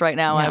sing this right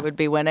now, I would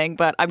be winning.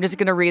 But I'm just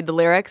going to read the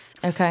lyrics.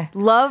 Okay.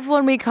 Love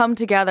when we come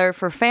together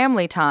for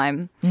family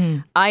time.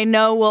 I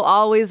know we'll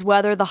always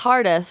weather the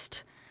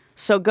hardest.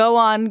 So go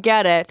on,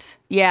 get it.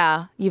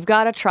 Yeah, you've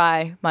got to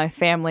try my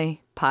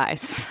family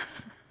pies.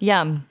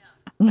 Yum.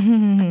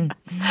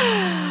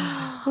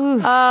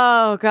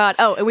 Oh, God.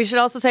 Oh, and we should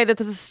also say that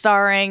this is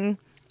starring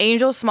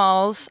Angel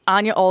Smalls,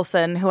 Anya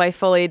Olsen, who I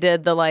fully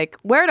did the like,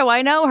 where do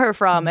I know her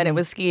from? And it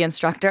was ski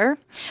instructor.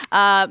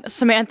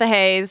 Samantha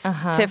Hayes,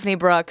 Tiffany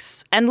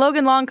Brooks, and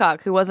Logan Longcock,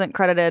 who wasn't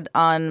credited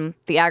on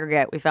the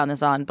aggregate we found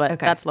this on, but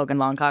that's Logan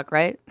Longcock,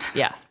 right?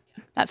 Yeah.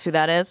 That's who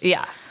that is?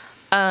 Yeah.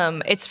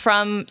 It's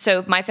from,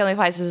 so My Family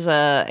Pies is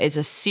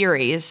a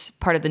series,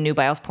 part of the New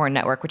Bios Porn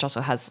Network, which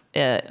also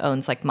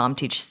owns like Mom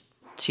Teach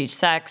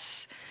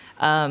Sex,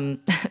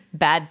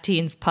 Bad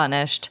Teens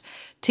Punished,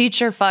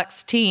 Teacher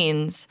Fucks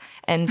Teens,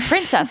 and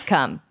Princess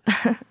Come.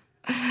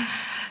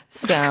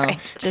 So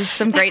just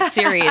some great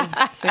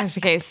series. In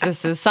case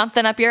this is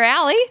something up your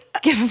alley,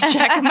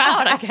 check them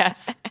out, I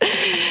guess.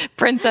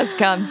 Princess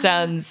Come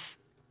sounds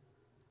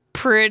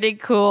pretty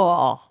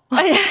cool.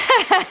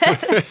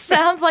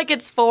 Sounds like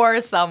it's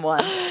for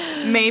someone.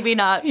 Maybe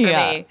not for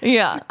me.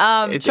 Yeah.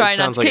 It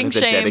sounds like it's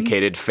a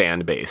dedicated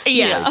fan base.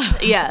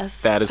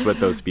 Yes. That is what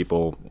those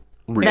people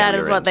really That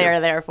is are what into. they are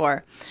there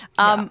for.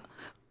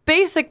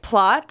 Basic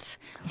plot.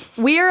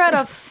 We are at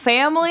a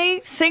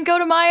family Cinco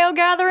de Mayo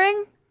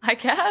gathering. I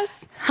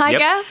guess. I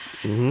guess.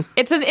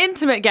 It's an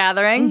intimate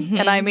gathering,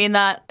 and I mean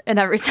that in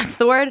every sense of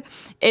the word.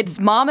 It's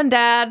mom and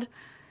dad,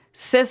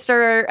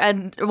 sister,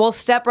 and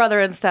stepbrother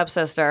and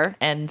stepsister.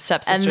 And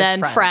stepsister's and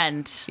then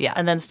friend. Yeah.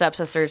 And then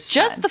stepsister's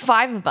Just friend. the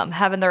five of them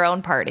having their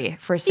own party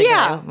for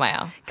Cinco de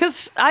Mayo.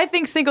 Because I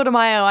think Cinco de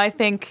Mayo,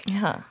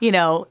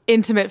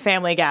 intimate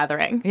family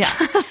gathering. Yeah.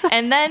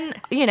 And then,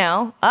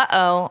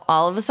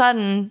 all of a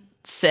sudden,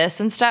 sis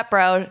and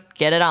stepbro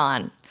get it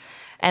on.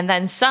 And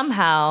then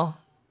somehow,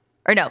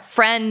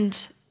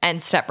 friend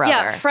and stepbrother.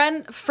 Yeah,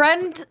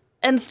 friend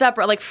and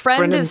stepbrother. Like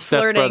friend is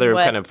flirting with.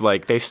 Kind of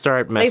like they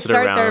start messing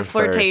around. They start their first.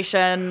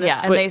 flirtation.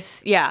 Yeah.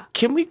 And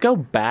Can we go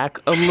back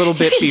a little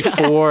bit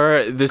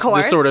before this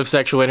sort of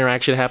sexual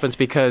interaction happens?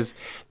 Because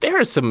there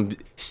are some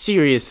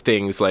serious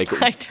things like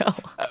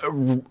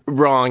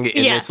wrong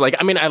in this. Like,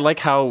 I mean, I like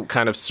how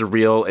kind of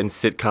surreal and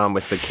sitcom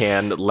with the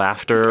canned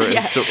laughter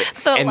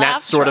and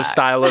that sort of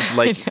style of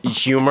like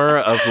humor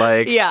of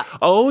like,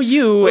 oh,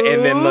 you,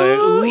 and then like,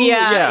 ooh,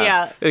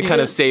 it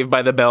kind of Saved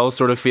by the Bell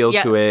sort of feel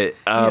to it.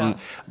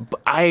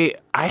 I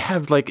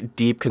have like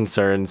deep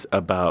concerns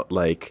about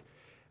like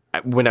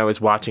when I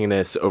was watching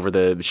this over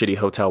the shitty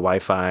hotel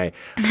Wi-Fi,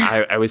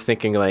 I was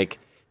thinking like,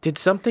 did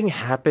something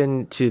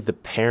happen to the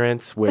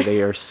parents where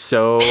they are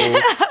so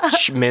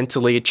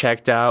mentally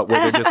checked out, where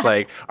they're just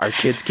like, our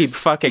kids keep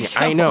fucking.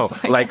 I know,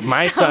 like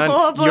my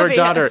son, your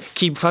daughter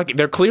keep fucking.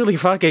 They're clearly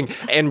fucking,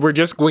 and we're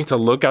just going to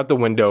look out the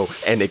window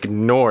and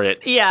ignore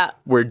it. Yeah.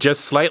 We're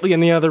just slightly in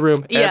the other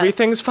room. Yes.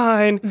 Everything's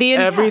fine.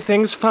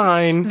 Everything's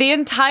fine. The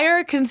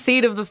entire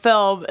conceit of the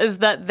film is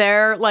that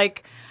they're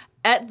like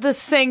at the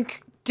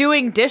sink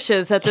doing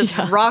dishes at this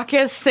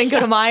raucous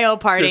Cinco de Mayo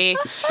party,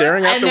 just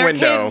staring out and the their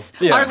window.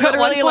 Kids are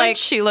literally like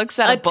she looks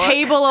at a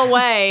table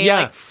away,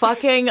 like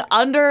fucking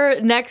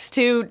next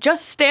to,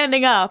 just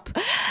standing up.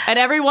 And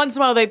every once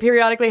in a while, they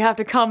periodically have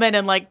to come in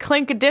and like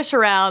clink a dish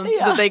around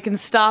so that they can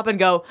stop and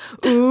go,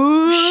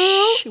 ooh,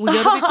 shh, we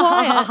gotta be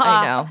quiet.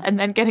 I know. And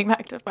then getting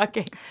back to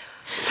fucking.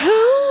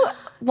 Who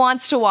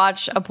wants to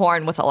watch a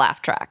porn with a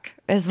laugh track?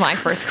 Is my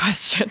first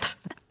question.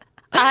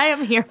 I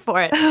am here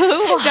for it.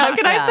 Now,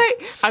 can I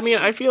say? I mean,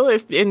 I feel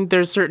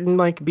there's certain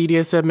like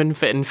BDSM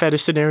and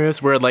fetish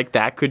scenarios where like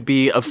that could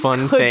be a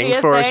fun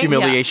thing for a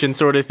humiliation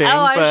sort of thing.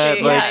 Oh, I but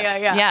see. Like,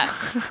 Yeah.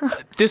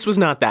 this was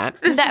not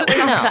that.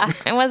 No,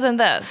 it wasn't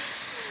this.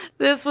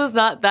 This was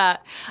not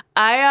that.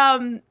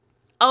 I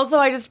Also,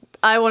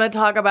 I want to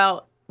talk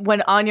about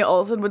when Anya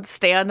Olsen would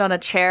stand on a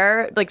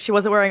chair, like she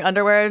wasn't wearing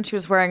underwear and she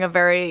was wearing a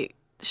very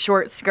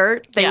short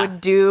skirt. They would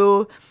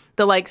do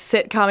the like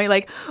sitcom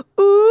like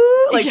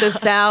ooh, like the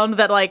sound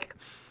that like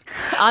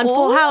on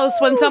Full House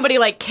when somebody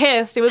like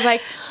kissed, it was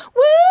like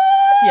woo.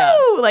 Yeah.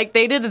 Like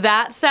they did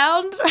that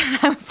sound.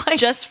 I was like,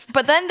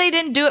 but then they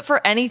didn't do it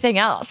for anything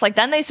else. Like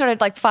then they started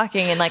like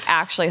fucking and like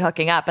actually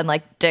hooking up and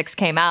like dicks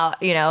came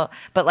out, you know,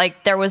 but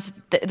like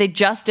they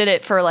just did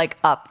it for like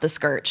up the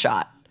skirt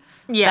shot.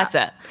 Yeah. That's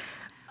it.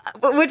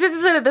 Which is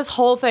to say that this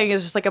whole thing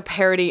is just like a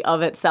parody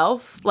of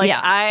itself. Like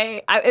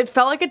it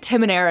felt like a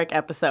Tim and Eric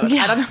episode.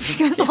 Yeah. I don't know if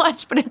you guys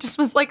watched, but it just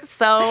was like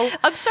so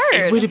absurd.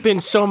 It would have been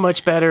so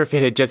much better if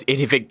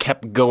it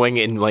kept going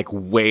in like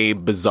way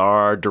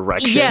bizarre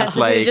directions. Yes,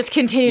 like it just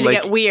continued to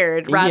get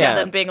weird rather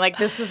than being like,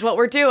 this is what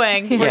we're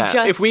doing.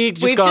 Yeah. If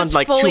we've gone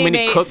like too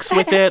many cooks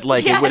with it,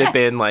 like it would have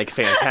been like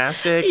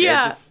fantastic.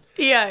 Yeah.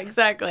 Yeah,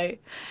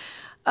 exactly.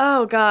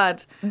 Oh,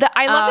 God.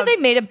 I love that they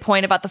made a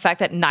point about the fact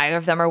that neither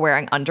of them are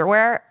wearing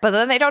underwear, but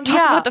then they don't talk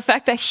about the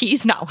fact that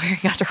he's not wearing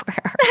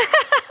underwear.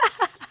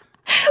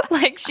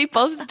 Like, she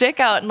pulls his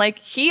dick out, and, like,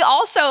 he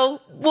also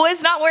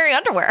was not wearing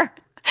underwear.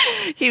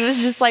 He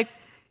was just, like,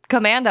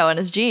 commando in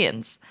his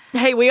jeans.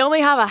 Hey, we only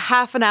have a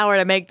half an hour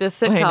to make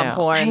this sitcom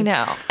porn. I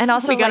know. And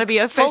also, we gotta be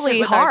fully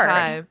with hard. Our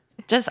time.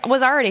 Just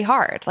was already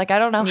hard. Like, I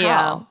don't know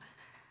how.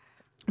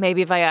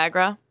 Maybe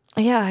Viagra.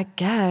 Yeah, I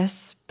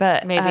guess.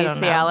 But maybe I don't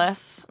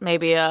Cialis,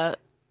 maybe a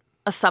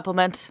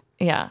supplement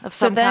of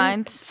some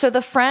kind. So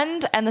the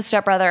friend and the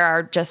stepbrother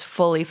are just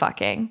fully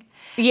fucking.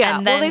 Yeah,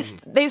 and then, well,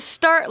 they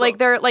start, like,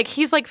 they're, like,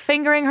 he's, like,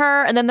 fingering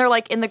her, and then they're,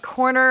 like, in the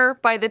corner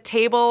by the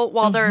table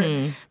while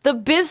they're, the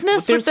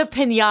business with the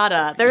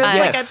piñata. There's,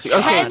 like, a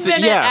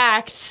 10-minute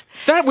act.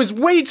 That was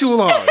way too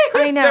long.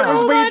 I know. That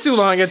was way too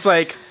long. It's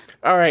like,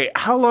 all right,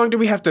 how long do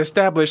we have to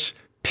establish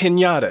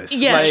piñatas?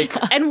 Yes.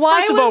 Like, and why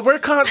first of all, we're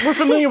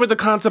familiar with the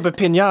concept of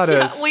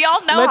piñatas. Yeah, we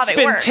all know Let's how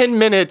they work. spend 10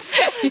 minutes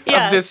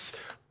of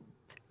this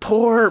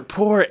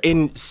poor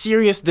in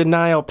serious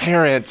denial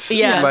parent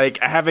like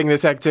having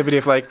this activity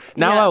of like,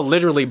 now I'll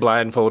literally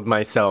blindfold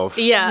myself.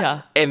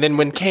 Yeah. And then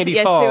when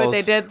candy falls, see what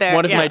they did there.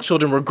 one of my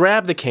children will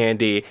grab the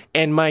candy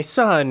and my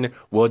son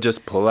will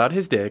just pull out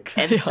his dick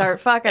and start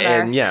fucking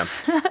her.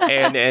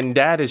 And and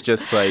dad is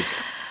just like,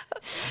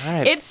 all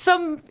right. It's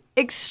some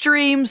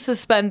extreme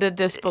suspended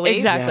disbelief.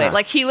 Exactly.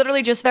 Like he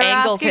literally just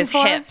angles his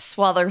hips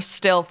while they're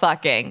still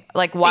fucking.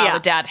 Like while the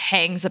dad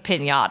hangs a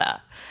piñata.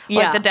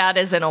 Like the dad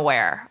isn't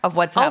aware of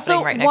what's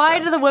happening right next to him.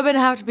 Why do the women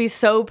have to be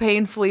so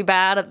painfully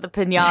bad at the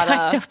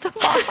piñata?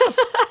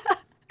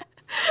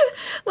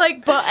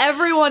 Like, but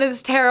everyone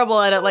is terrible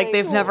at it. Like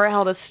they've never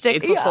held a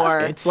stick before.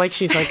 It's like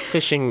she's like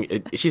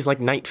fishing. She's like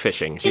night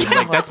fishing. She's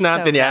like, that's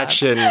not the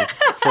action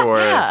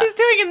for. She's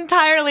doing an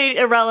entirely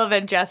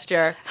irrelevant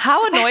gesture.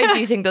 How annoyed do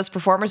you think those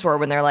performers were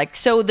when they're like,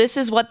 so this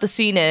is what the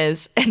scene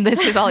is, and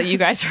this is all you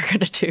guys are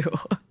gonna do?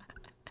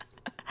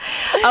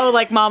 Oh,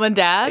 like mom and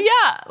dad?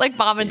 Yeah, like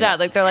mom and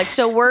dad. Like they're like,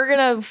 so we're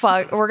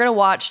gonna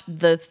watch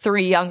the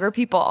three younger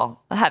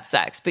people have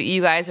sex, but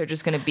you guys are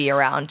just gonna be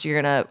around.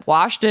 You're gonna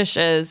wash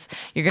dishes.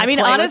 You're gonna. I mean,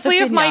 play honestly,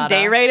 with the if my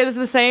day rate is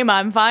the same,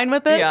 I'm fine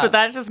with it. Yeah. But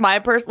that's just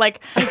my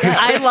like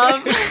I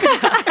love,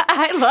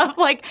 I love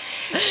like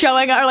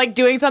showing or like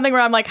doing something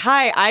where I'm like,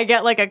 hi, I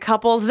get like a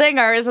couple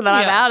zingers and then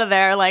I'm out of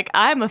there. Like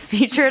I'm a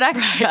featured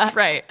extra,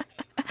 right.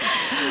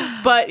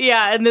 But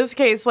yeah, in this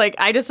case, like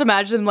I just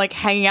imagine like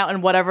hanging out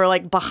in whatever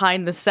like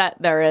behind the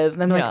set there is,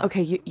 and then like,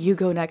 okay, you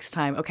go next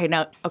time. Okay,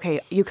 now,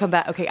 okay, you come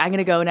back. Okay, I'm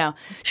gonna go now.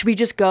 Should we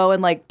just go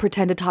and like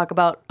pretend to talk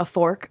about a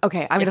fork?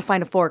 Okay, I'm gonna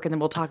find a fork, and then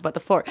we'll talk about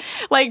the fork.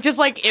 Like just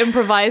like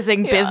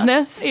improvising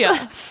business.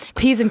 Yeah,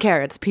 peas and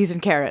carrots.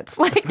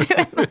 Like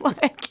doing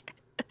like.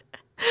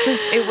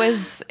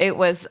 It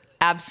was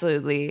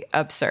absolutely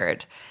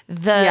absurd.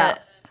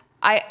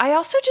 I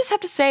also just have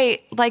to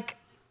say, like,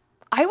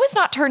 I was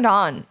not turned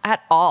on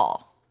at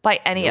all by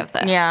any of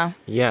this.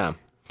 Yeah.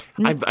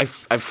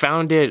 I've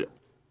found it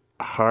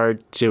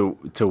hard to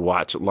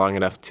watch long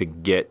enough to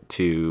get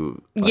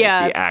to like,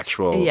 the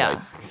actual like,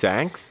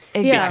 sex.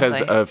 Exactly.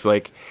 Because of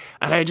like,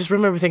 and I just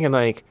remember thinking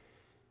like,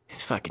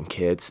 these fucking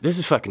kids, this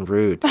is fucking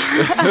rude.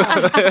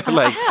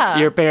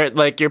 Your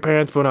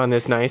parents put on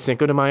this nice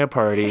Cinco de Mayo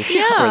party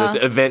for this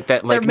event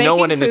that like no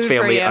one in this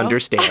family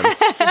understands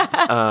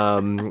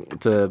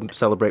to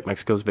celebrate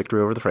Mexico's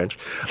victory over the French.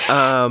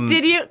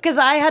 Did you? Because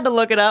I had to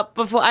look it up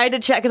before I had to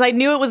check because I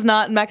knew it was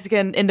not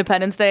Mexican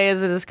Independence Day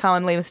as it is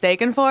commonly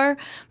mistaken for,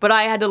 but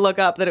I had to look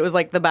up that it was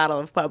like the Battle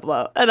of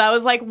Pueblo, and I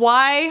was like,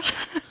 why?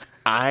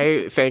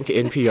 I thank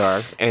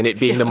NPR and it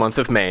being the month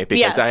of May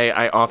because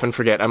I often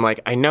forget. I'm like,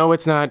 I know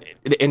it's not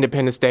the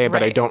Independence Day,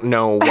 but I don't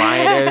know why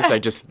it is. I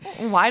just...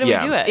 Why do we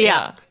do it?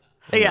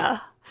 Yeah.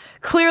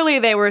 Clearly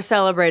they were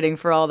celebrating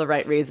for all the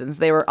right reasons.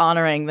 They were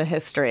honoring the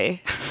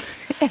history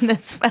in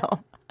this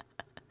film.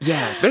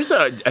 Yeah,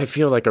 I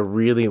feel like a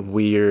really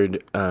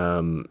weird,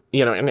 and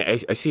I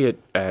see it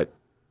at,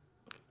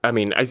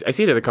 I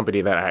see it at the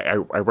company that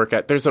I work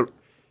at.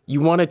 you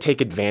want to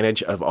take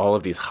advantage of all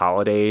of these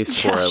holidays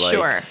for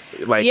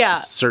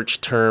search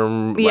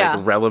term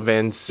like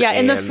relevance. Yeah,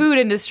 in the food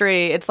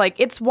industry, it's like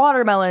it's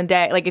Watermelon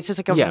Day. Like it's just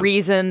like a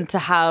reason to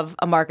have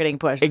a marketing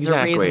push.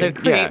 Exactly. It's a reason to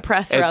create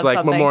press around It's like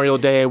something. Memorial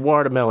Day,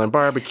 watermelon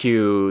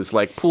barbecues,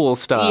 like pool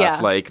stuff.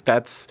 Yeah. Like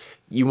that's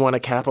you want to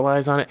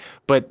capitalize on it.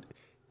 But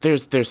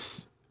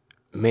there's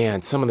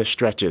man, some of the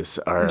stretches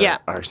are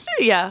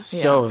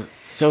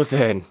so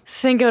thin.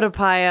 Cinco de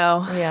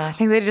Mayo. Yeah. I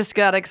think they just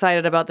got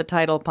excited about the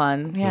title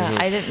pun. Yeah,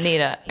 I didn't need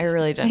it. I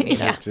really didn't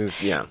need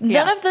it.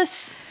 None of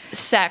this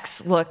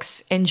sex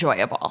looks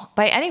enjoyable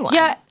by anyone.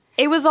 Yeah,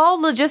 it was all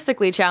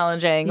logistically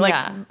challenging. Like,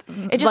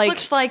 it just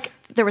looks like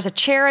there was a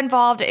chair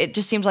involved. It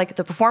just seems like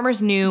the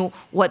performers knew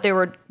what they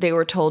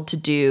were told to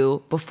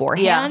do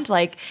beforehand. Yeah.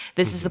 Like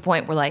this is the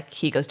point where like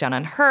he goes down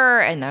on her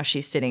and now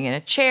she's sitting in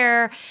a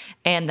chair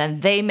and then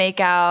they make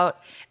out.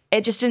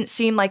 It just didn't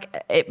seem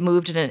like it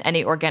moved in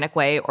any organic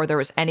way or there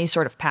was any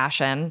sort of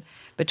passion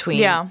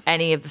between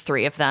any of the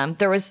three of them.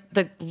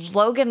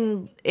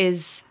 Logan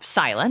is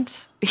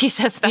silent. He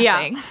says nothing.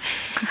 Yeah.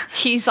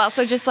 He's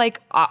also just like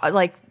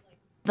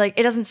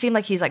it doesn't seem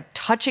like he's like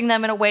touching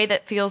them in a way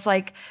that feels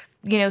like,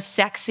 you know,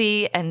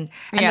 sexy and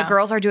the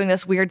girls are doing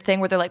this weird thing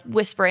where they're like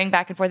whispering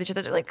back and forth each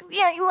other. They're like,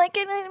 yeah, you like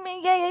it?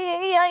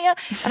 Yeah.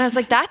 And I was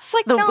like, that's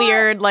like the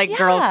weird like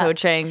girl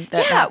coaching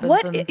that happens.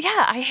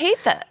 I hate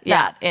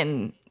that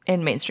in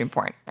mainstream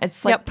porn.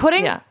 It's like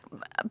putting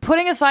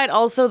aside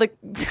also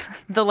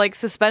the like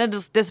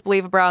suspended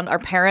disbelief around our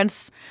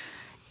parents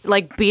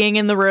like being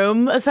in the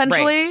room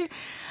essentially. Right.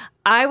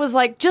 I was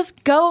like,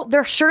 just go.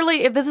 There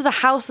surely, if this is a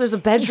house, there's a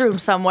bedroom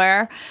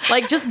somewhere.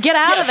 Like, just get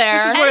out of there.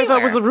 This is what I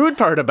thought was the rude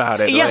part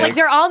about it. Yeah, like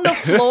they're on the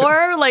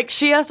floor. Like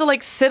she has to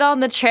like sit on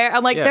the chair.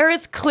 I'm like, there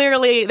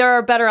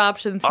are better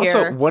options here.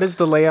 Also, what is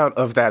the layout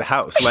of that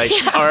house? Like,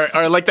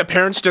 are like the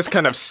parents just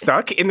kind of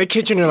stuck in the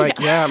kitchen? You're like,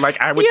 like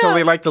I would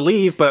totally like to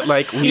leave, but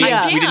like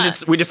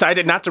we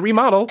decided not to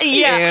remodel,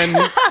 and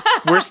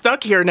we're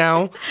stuck here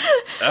now,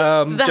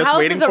 just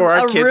waiting for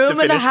our kids to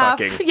finish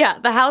fucking. Yeah,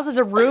 the house is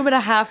a room and a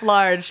half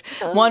large.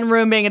 One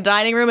room being a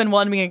dining room and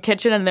one being a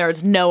kitchen, and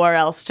there's nowhere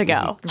else to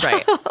go.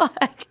 Right.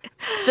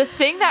 The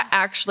thing that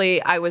actually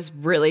I was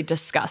really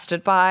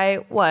disgusted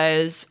by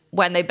was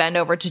when they bend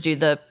over to do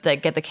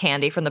get the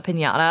candy from the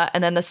piñata,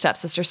 and then the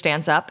stepsister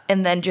stands up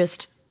and then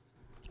just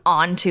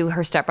onto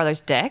her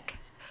stepbrother's dick.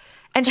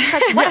 And she's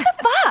like, what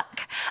the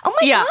fuck? Oh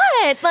my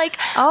God. Like,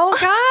 oh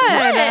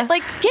God. What?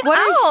 Like, get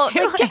out.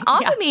 Like, get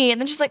off of me.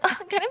 And then she's like, oh,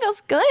 it kind of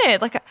feels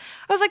good. Like, I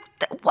was like,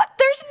 what?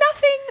 There's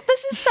nothing.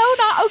 This is so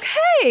not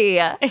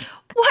okay.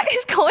 What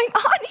is going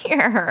on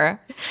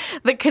here?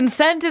 The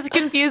consent is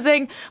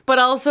confusing, but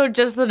also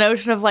just the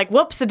notion of like,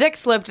 whoops, a dick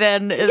slipped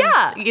in is,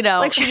 you know.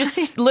 Like she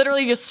just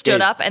literally just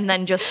stood up and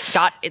then just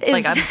got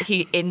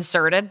he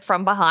inserted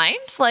from behind.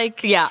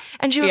 Like,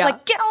 and she was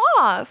like, get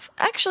off.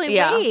 Actually,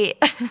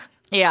 wait.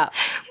 Yeah.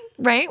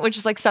 Right? Which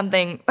is like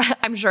something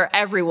I'm sure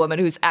every woman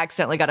who's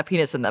accidentally got a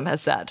penis in them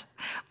has said.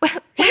 Wait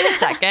a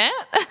second.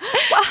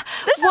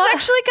 This is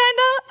actually kind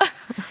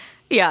of...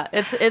 Yeah,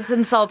 it's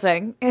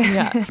insulting.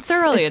 Yeah, it's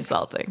thoroughly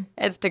insulting.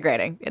 It's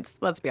degrading.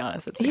 Let's be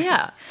honest. It's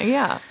degrading.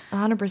 Yeah,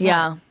 100%.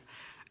 Yeah.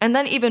 And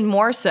then even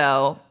more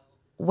so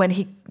when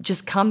he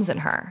just comes in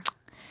her.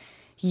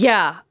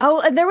 Yeah. Oh,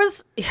 and there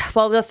was...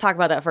 Well, let's talk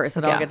about that first,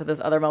 and I'll get to this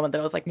other moment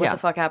that I was like, what the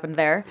fuck happened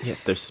there? Yeah,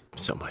 there's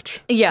so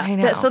much. Yeah. I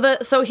know.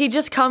 So he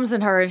just comes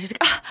in her, and she's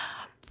like,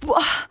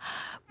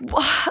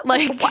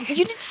 like what? You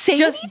didn't say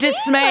just anything?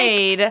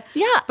 dismayed. Like,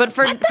 but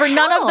for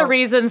none of the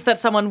reasons that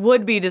someone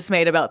would be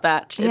dismayed about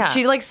that.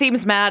 She like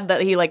seems mad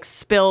that he like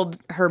spilled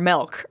her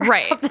milk.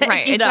 Right.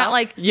 It's not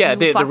like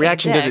the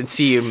reaction doesn't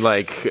seem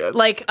like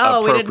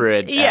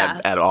appropriate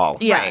at all.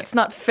 Yeah, it's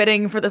not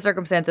fitting for the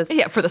circumstances.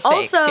 Yeah, for the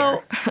stakes.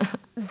 Also,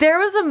 there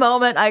was a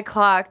moment I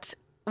clocked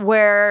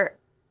where,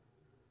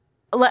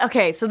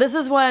 okay, so this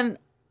is when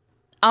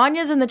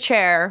Anya's in the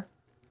chair.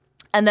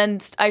 And then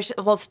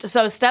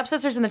so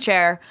stepsister's in the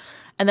chair,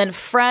 and then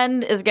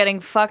friend is getting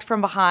fucked from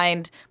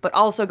behind, but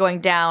also going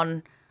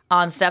down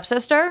on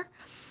stepsister.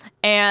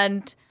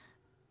 And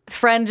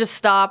friend just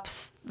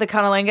stops the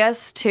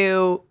cunnilingus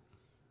to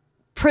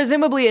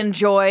presumably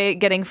enjoy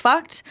getting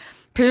fucked,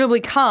 presumably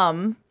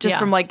come just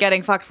from like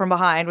getting fucked from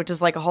behind, which is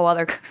like a whole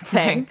other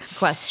thing.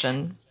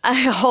 Question. A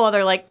whole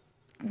other like,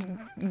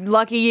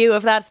 lucky you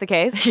if that's the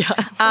case.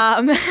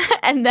 Yeah.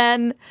 And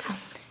then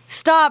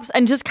stops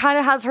and just kind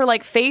of has her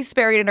like face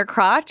buried in her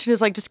crotch and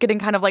is like just getting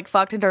kind of like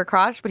fucked into her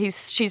crotch, but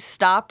she's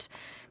stopped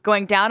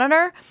going down on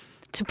her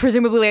to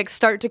presumably like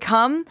start to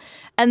come.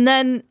 And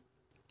then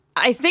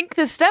I think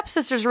the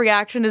stepsister's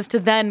reaction is to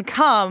then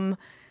come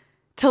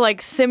to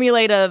like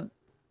simulate a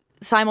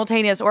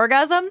simultaneous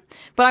orgasm,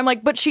 but I'm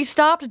like, but she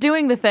stopped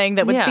doing the thing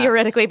that would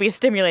theoretically be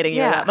stimulating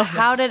you. Yeah.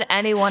 How did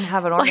anyone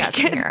have an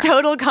orgasm here?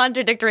 Total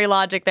contradictory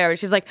logic there.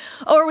 She's like,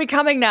 oh, are we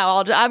coming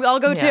now? I'll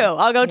go too.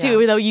 I'll go too,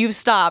 even though you've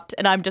stopped,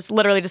 and I'm just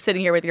literally just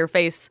sitting here with your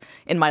face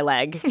in my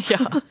leg.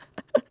 Yeah.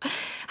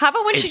 How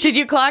about when she did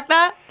you clock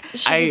that?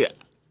 I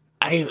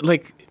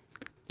like.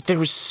 there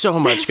was so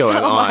much going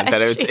on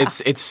that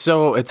it's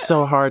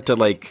so hard to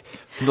like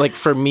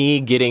for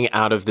me getting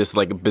out of this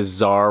like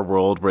bizarre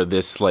world where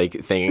this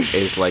like thing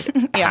is like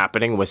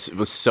happening was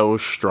so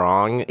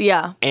strong.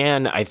 Yeah.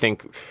 And I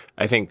think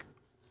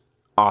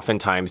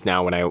oftentimes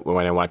now when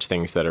I watch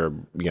things that are,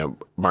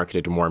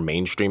 marketed to more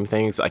mainstream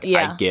things, like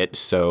I get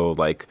so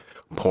like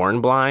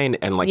porn blind,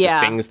 and like the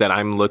things that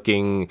I'm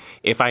looking,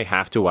 if I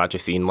have to watch a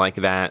scene like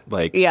that,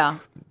 like to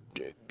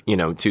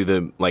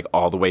the like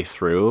all the way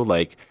through,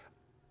 like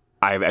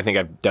I think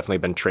I've definitely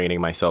been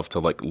training myself to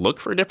like look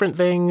for different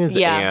things,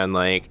 and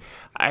like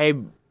I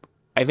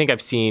think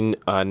I've seen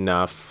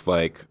enough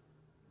like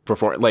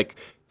before, like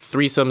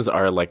threesomes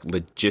are like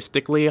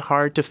logistically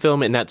hard to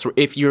film, and that's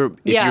if you're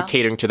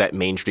catering to that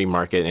mainstream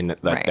market and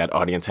like that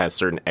audience has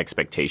certain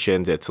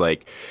expectations. It's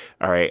like,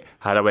 all right,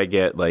 how do I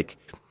get like,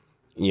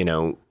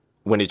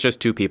 when it's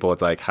just two people,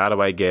 it's like, how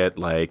do I get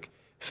like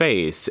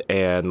face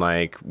and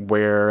like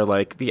where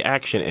like the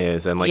action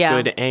is and like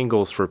good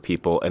angles for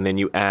people, and then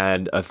you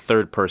add a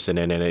third person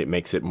in and it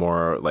makes it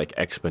more like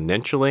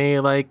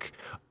exponentially like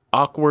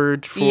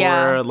awkward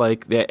for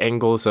like the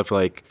angles of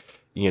like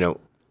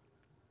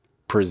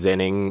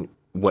presenting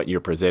what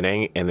you're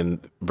presenting, and then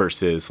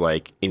versus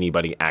like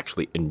anybody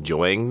actually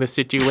enjoying the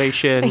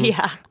situation.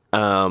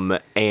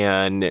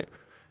 And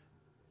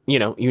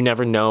you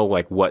never know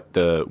like what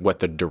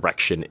the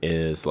direction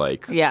is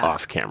like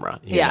off camera,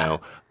 you know.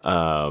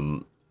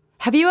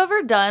 Have you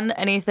ever done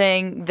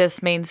anything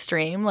this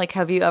mainstream? Like,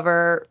 have you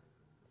ever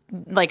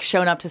like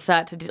shown up to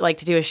set to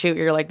do a shoot?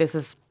 You're like, this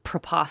is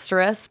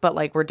preposterous, but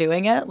like we're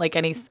doing it. Like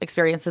any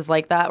experiences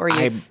like that where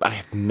you? I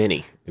have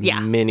many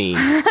in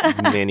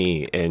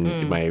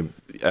my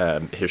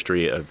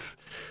history of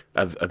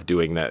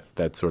doing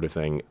that sort of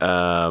thing.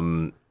 I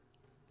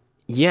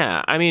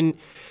mean,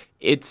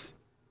 it's.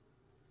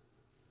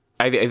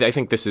 I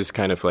think this is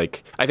kind of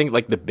like, I think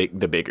like the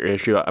bigger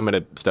issue. I'm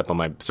going to step on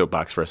my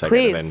soapbox for a second.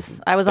 Please, and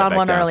then I was on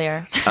one down.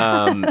 earlier.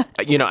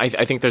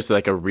 I think there's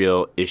like a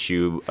real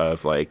issue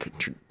of like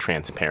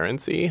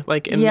transparency,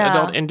 like in the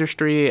adult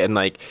industry, and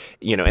like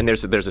and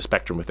there's a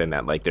spectrum within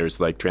that. Like there's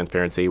like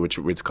transparency,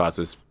 which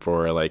causes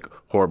for like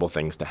horrible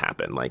things to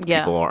happen. Like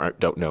people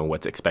don't know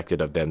what's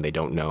expected of them. They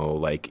don't know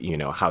like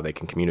how they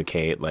can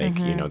communicate like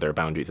their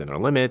boundaries and their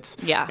limits.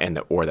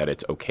 Or that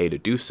it's okay to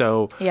do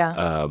so.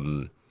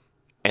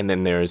 And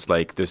then there's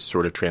like this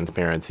sort of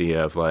transparency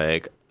of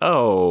like,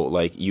 oh,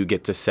 like you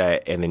get to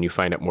set and then you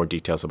find out more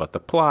details about the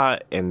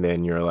plot. And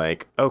then you're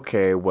like,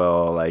 okay,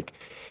 well, like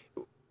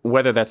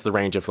whether that's the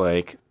range of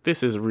like,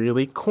 this is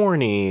really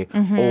corny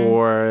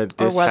or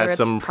this has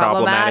some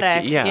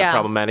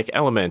problematic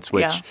elements,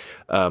 which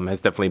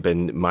has definitely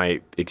been my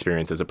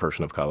experience as a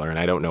person of color. And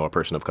I don't know a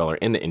person of color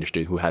in the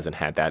industry who hasn't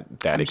had that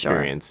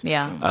experience.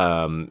 Sure.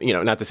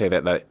 Not to say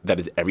that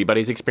is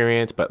everybody's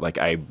experience, but like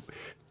every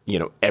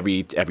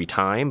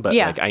time, but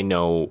like I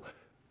know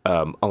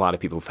a lot of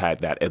people have had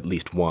that at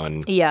least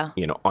one,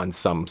 on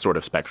some sort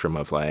of spectrum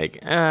of like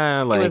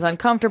it was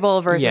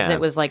uncomfortable versus it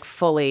was like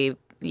fully,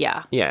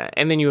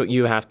 and then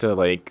you have to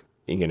like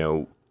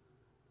you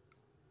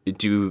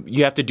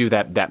have to do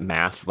that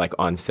math like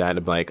on set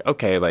of like,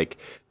 okay, like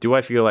do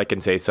I feel I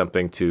can say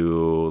something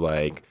to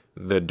like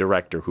the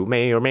director who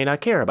may or may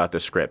not care about the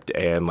script,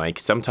 and like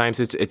sometimes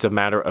it's a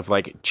matter of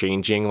like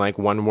changing like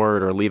one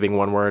word or leaving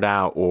one word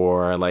out,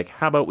 or like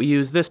how about we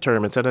use this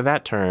term instead of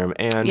that term,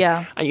 and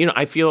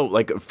I feel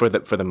like for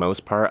the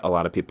most part a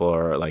lot of people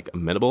are like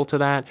amenable to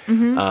that,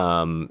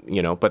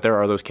 but there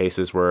are those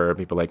cases where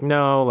people are like,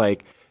 no,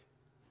 like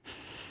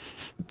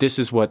this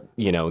is what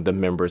the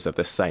members of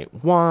the site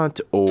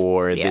want,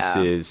 or this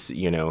is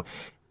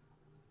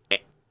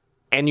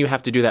and you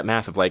have to do that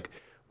math of like,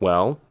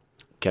 well,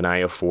 can I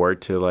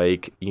afford to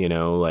like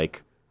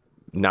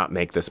not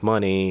make this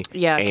money?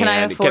 Yeah.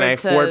 And can I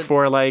afford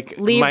for like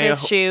leave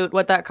this shoot?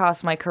 What that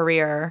costs my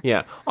career?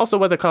 Yeah. Also,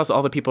 what that costs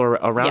all the people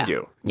around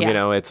you.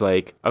 Yeah. It's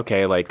like,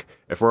 okay, like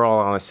if we're all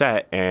on a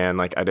set and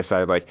like I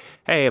decide like,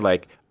 hey,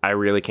 like I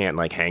really can't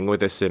like hang with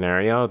this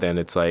scenario, then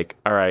it's like,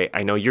 all right,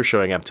 I know you're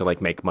showing up to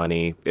like make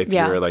money if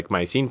you're like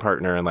my scene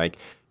partner, and like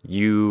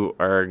you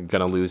are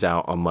gonna lose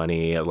out on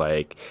money,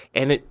 like,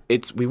 and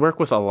we work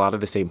with a lot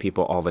of the same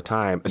people all the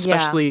time,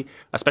 especially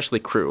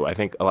crew. I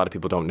think a lot of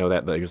people don't know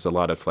that there's a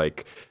lot of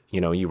like,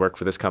 you work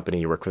for this company,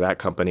 you work for that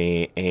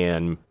company,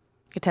 and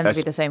it tends to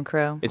be the same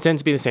crew. It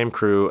tends to be the same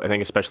crew. I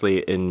think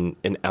especially in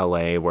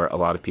LA, where a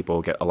lot of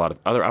people get a lot of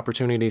other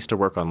opportunities to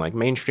work on like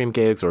mainstream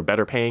gigs or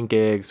better paying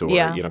gigs or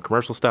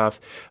commercial stuff.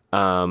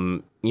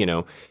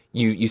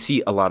 You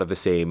see a lot of the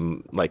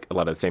same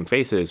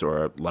faces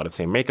or a lot of the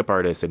same makeup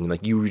artists, and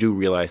like you do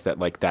realize that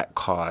like that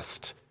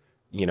cost,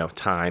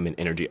 time and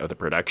energy of the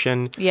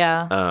production.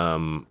 Yeah.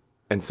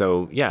 And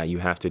so you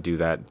have to do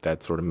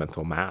that sort of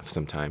mental math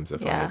sometimes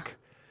of like,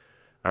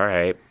 all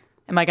right,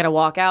 am I going to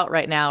walk out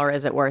right now, or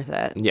is it worth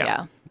it?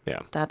 Yeah.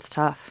 That's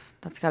tough.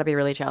 That's got to be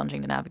really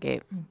challenging to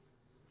navigate.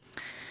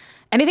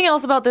 Anything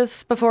else about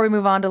this before we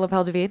move on to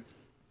Lapel de Vide?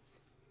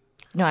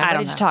 No, I'm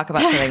ready to talk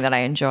about something that I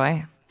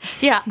enjoy.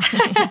 Yeah.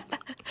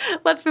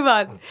 Let's move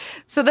on.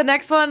 So the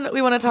next one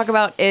we want to talk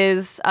about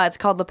is, it's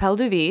called L'Appel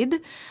du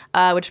Vide,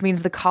 which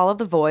means the call of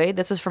the void.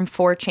 This is from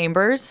Four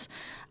Chambers,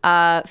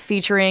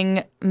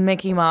 featuring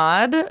Mickey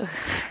Maud.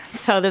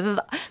 So this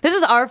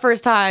is our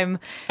first time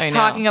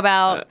talking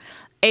about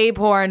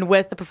A-porn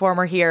with the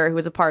performer here who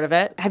was a part of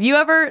it. Have you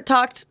ever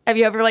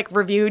like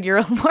reviewed your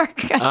own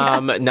work?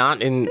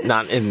 Not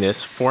in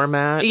this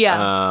format.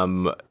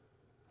 Yeah.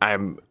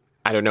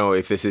 I don't know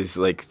if this is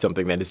like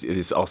something that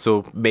is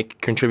also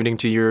contributing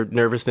to your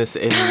nervousness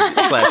and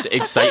 /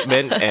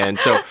 excitement. And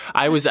so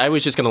I was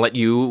just going to let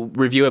you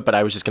review it, but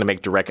I was just going to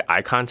make direct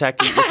eye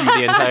contact with you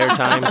the entire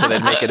time so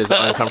that make it as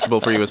uncomfortable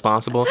for you as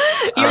possible.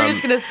 You were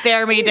just going to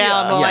stare me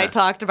down while I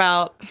talked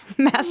about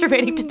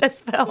masturbating to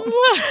this film.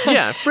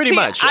 Yeah, pretty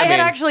much. I had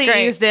actually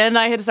eased in.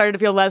 I had started to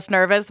feel less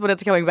nervous, but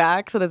it's coming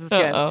back, so this is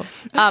good.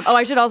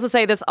 I should also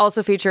say this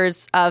also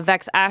features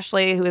Vex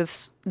Ashley, who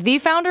is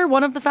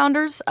one of the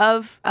founders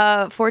of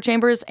Four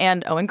Chambers,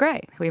 and Owen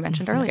Gray, who we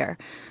mentioned earlier.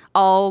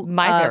 All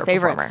my favorite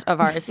favorites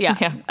performer. of ours.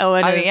 Yeah.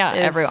 Owen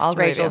is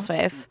Rachel's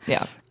fave.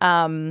 Yeah.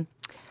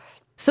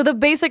 So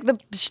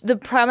the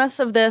premise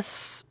of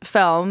this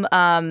film,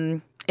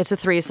 it's a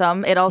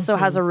threesome. It also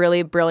has a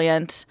really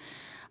brilliant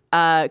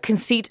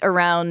conceit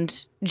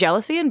around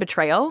jealousy and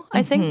betrayal,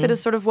 I think, that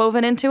is sort of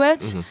woven into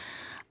it.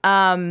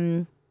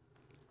 And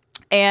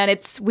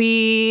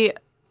we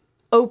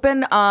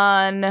open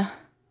on...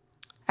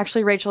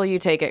 Actually, Rachel, you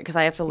take it because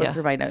I have to look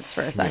through my notes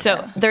for a second.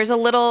 So there's a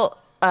little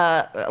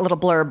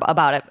blurb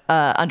about it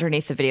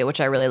underneath the video,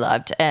 which I really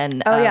loved,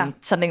 and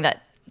something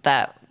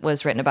that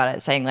was written about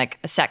it, saying like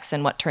sex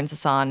and what turns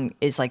us on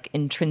is like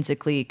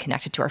intrinsically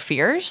connected to our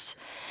fears,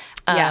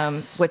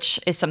 which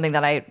is something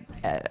that I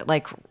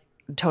like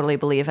totally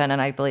believe in,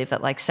 and I believe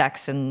that like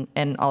sex and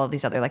all of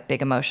these other like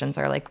big emotions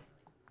are like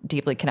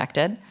deeply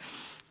connected.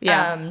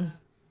 Yeah.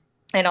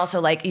 And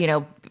also, like, you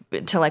know,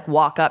 to like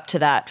walk up to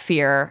that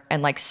fear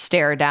and like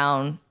stare it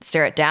down.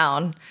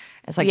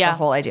 It's like the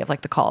whole idea of like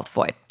the call of the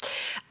void.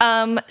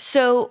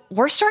 So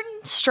we're starting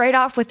straight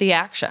off with the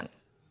action,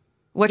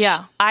 which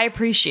I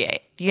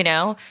appreciate. You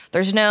know,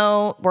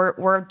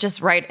 we're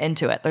just right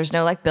into it. There's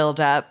no like build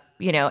up.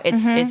 You know,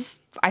 it's.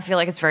 I feel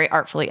like it's very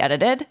artfully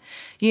edited.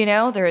 You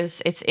know,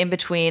 it's in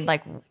between.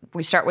 Like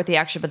we start with the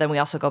action, but then we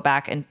also go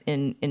back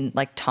in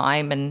like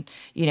time, and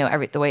you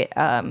know, the way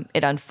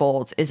it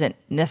unfolds isn't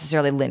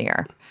necessarily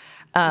linear.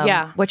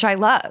 Which I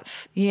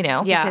love. You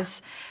know,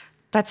 because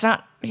that's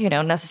not, you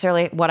know,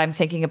 necessarily what I'm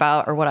thinking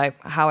about or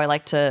how I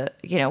like to,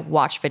 you know,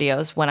 watch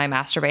videos when I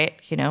masturbate.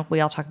 You know, we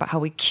all talk about how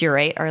we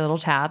curate our little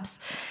tabs.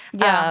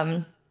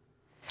 Yeah.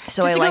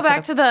 So just to go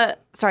back to the.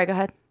 Sorry, go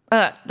ahead.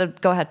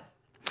 Go ahead.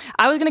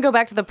 I was going to go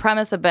back to the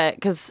premise a bit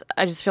because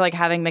I just feel like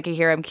having Mickey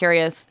here, I'm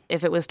curious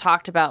if it was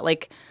talked about.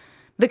 Like,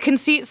 the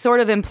conceit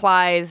sort of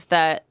implies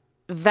that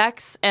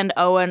Vex and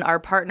Owen are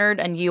partnered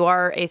and you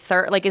are a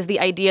third. Like, is the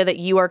idea that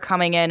you are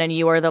coming in and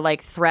you are the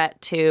like threat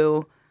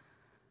to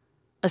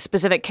a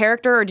specific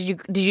character, or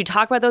did you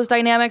talk about those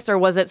dynamics, or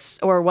was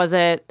it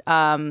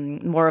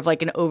more of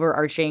like an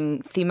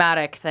overarching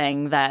thematic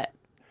thing that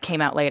came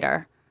out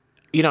later?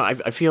 You know,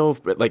 I feel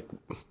like.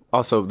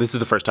 Also, this is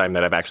the first time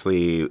that I've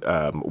actually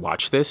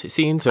watched this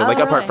scene. So, like,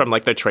 apart from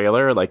like the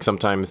trailer, like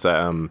sometimes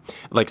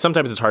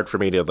it's hard for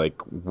me to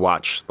like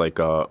watch like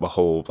a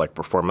whole like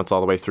performance all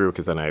the way through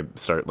because then I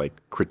start like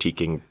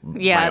critiquing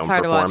my own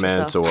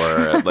performance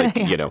or like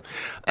you know.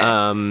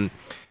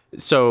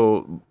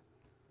 So,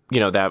 you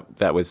know,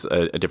 that was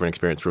a different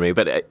experience for me,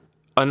 but.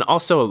 And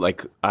also,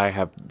 like, I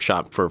have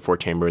shot for Four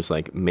Chambers,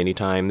 like, many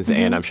times,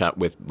 and I've shot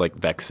with, like,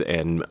 Vex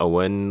and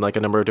Owen, like, a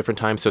number of different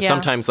times. So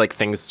sometimes, like,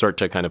 things start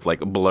to kind of, like,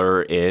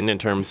 blur in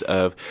terms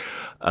of,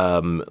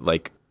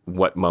 like,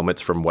 what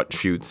moments from what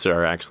shoots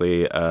are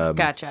actually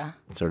gotcha.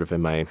 Sort of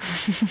in my...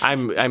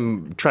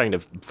 I'm trying to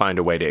find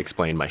a way to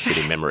explain my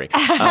shitty memory.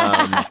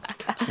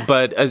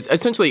 But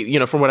essentially, you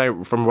know, from what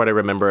I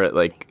remember,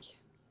 like,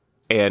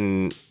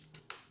 and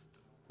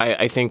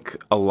I think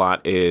a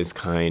lot is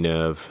kind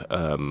of...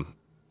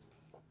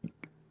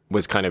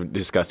 was kind of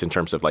discussed in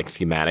terms of like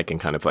thematic and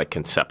kind of like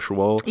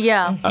conceptual.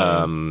 Yeah.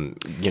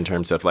 In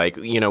terms of like,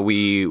 you know,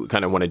 we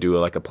kind of want to do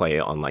like a play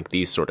on like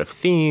these sort of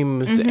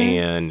themes.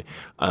 And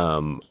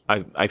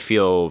I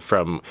feel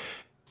from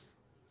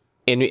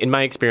in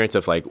my experience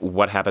of like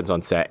what happens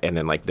on set and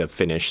then like the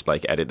finished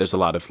like edit, there's a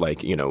lot of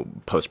like, you know,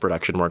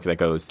 post-production work that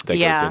goes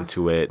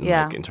into it. And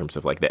like in terms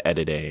of like the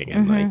editing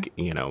and like,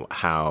 you know,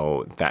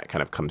 how that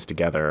kind of comes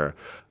together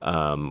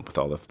with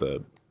all of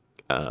the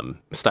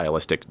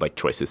stylistic like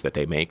choices that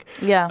they make.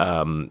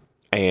 Yeah.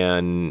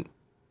 And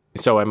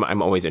so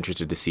I'm always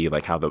interested to see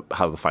like how the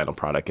final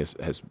product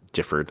has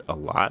differed a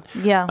lot.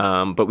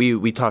 Yeah. But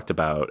we talked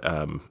about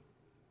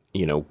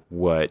you know,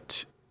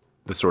 what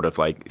the sort of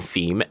like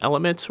theme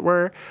elements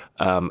were.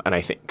 And I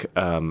think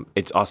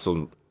it's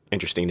also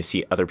interesting to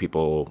see other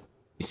people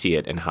see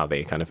it and how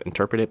they kind of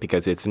interpret it,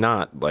 because it's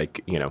not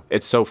like, you know,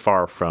 it's so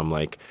far from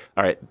like,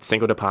 all right,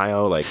 Cinco de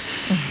Mayo, like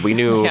we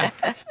knew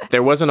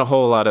there wasn't a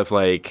whole lot of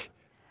like,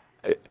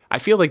 I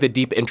feel like the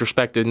deep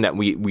introspection that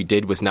we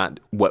did was not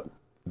what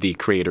the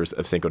creators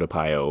of Cinco de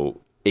Mayo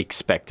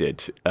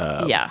expected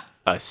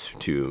us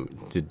to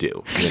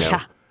do, you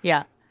know?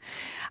 Yeah.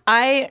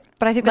 But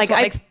I think that's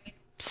what makes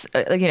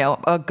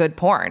a good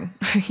porn,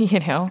 you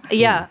know?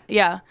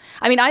 Yeah.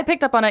 I mean, I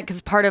picked up on it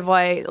because part of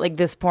why like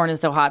this porn is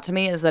so hot to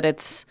me is that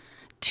it's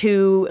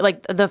two,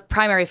 like the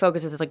primary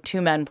focus is like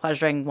two men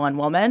pleasuring one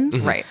woman.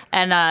 Right.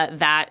 And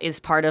that is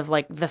part of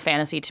like the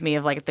fantasy to me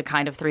of like the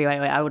kind of three-way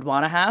I would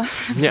want to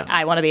have. Yeah.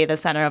 I want to be the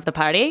center of the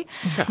party.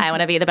 I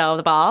want to be the belle of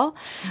the ball.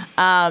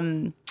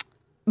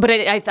 But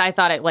I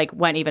thought it like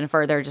went even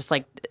further, just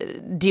like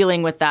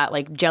dealing with that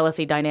like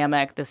jealousy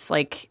dynamic,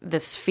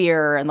 this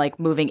fear, and like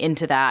moving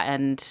into that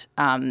and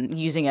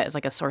using it as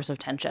like a source of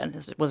tension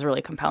was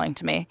really compelling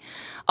to me.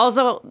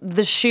 Also,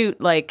 the shoot,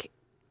 like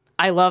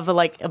I love the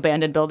like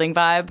abandoned building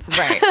vibe.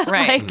 Right.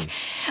 Like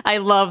I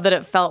love that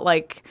it felt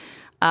like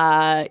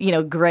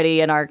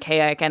gritty and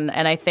archaic, and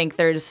I think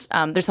there's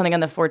something on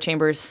the Four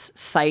Chambers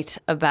site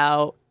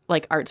about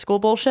like art school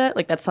bullshit.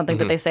 Like that's something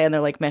that they say in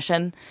their like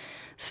mission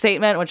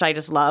statement, which I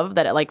just love,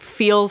 that it like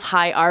feels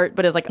high art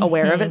but is like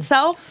aware of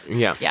itself.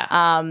 Yeah.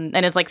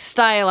 And is like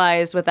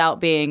stylized without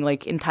being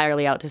like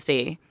entirely out to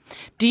sea.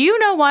 Do you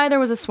know why there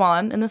was a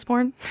swan in this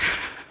porn?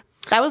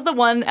 That was the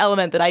one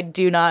element that I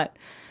do not.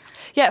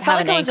 Yeah, it felt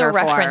like it was a anchor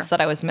for. reference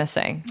that I was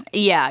missing.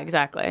 Yeah,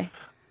 exactly.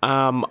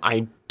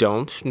 I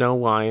don't know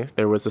why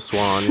there was a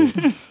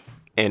swan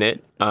in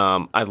it.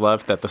 I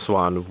love that the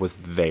swan was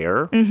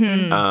there.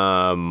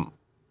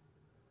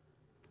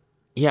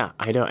 Yeah,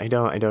 I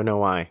don't know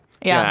why.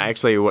 Yeah.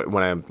 Actually,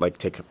 when I like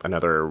take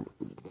another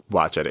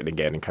watch at it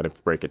again and kind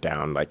of break it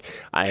down, like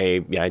I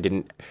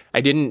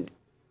didn't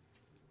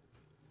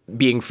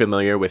being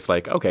familiar with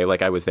like, okay,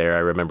 like I was there, I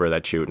remember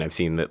that shoot, and I've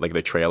seen that like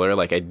the trailer,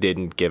 like I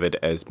didn't give it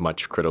as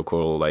much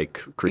critical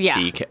like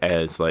critique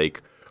as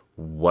like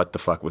what the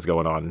fuck was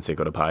going on in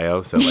Cinco de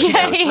Mayo. So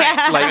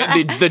like,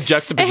 like the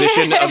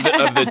juxtaposition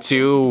of the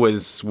two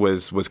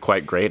was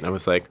quite great, and I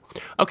was like,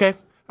 okay,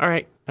 all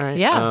right.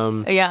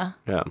 Yeah.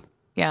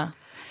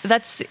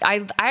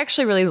 I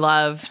actually really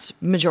loved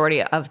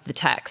majority of the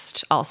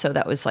text also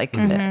that was like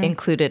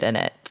included in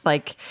it.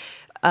 Like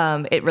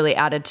it really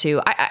added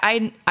to.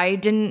 I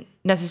didn't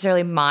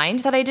necessarily mind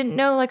that I didn't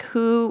know like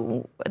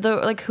who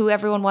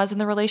everyone was in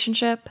the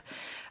relationship.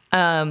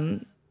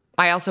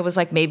 I also was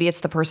like, maybe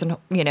it's the person,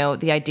 you know,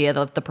 the idea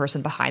that the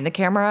person behind the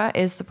camera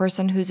is the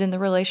person who's in the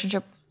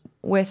relationship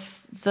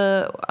with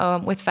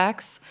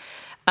Vex.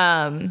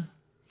 I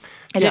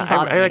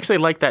actually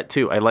like that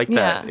too. I like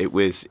that it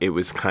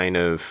was kind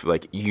of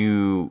like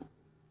you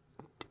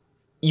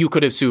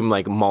could assume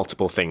like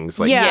multiple things.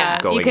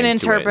 Like going you can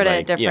into interpret it,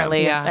 it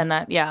differently, and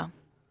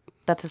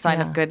that's a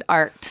sign of good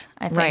art,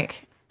 I think.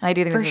 Right. I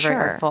do think For this is very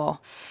sure.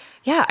 artful.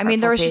 Yeah, I mean,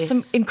 there was just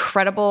some piece.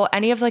 incredible.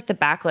 Any of like the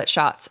backlit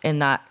shots in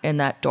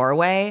that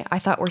doorway, I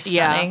thought were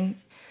stunning.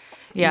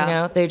 Yeah. You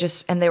know, they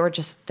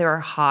were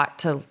hot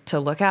to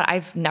look at.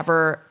 I've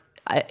never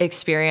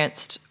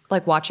experienced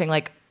like watching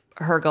like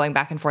her going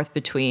back and forth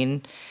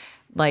between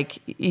like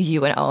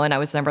you and Owen. I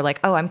was never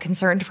like, oh, I'm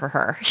concerned for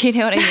her. You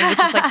know what I mean? Which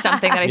is like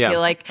something that I feel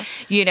like,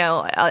 you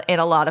know, in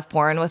a lot of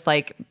porn with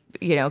like,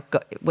 you know,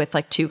 with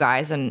like two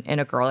guys and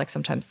a girl, like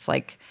sometimes it's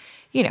like,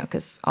 you know,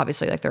 because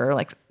obviously like there are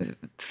like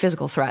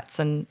physical threats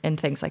and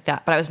things like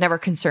that. But I was never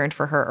concerned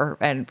for her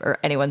or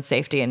anyone's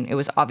safety. And it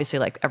was obviously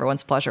like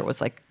everyone's pleasure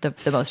was like the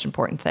most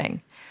important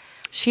thing.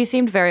 She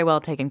seemed very well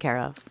taken care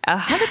of.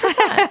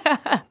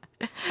 100%.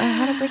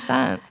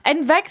 100%.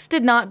 And Vex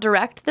did not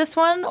direct this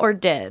one, or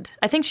did?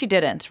 I think she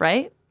didn't,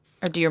 right?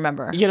 Or do you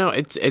remember? You know,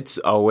 it's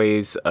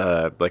always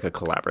like a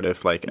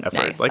collaborative like effort,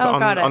 Nice. like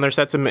on their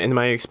sets in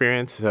my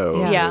experience.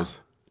 So Yeah.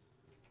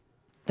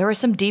 There was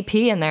some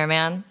DP in there,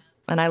 man.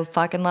 And I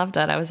fucking loved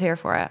it. I was here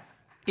for it.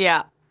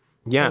 Yeah.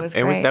 Yeah, It was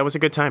great. that was a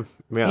good time.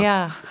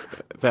 Yeah.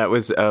 That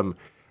was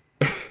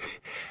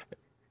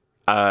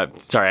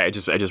sorry, I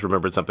just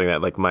remembered something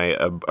that like my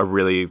a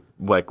really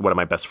like one of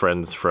my best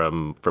friends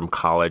from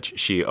college,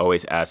 she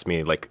always asked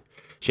me like,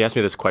 she asked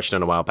me this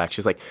question a while back.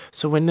 She's like,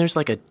 so when there's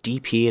like a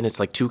DP and it's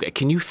like two,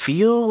 can you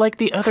feel like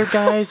the other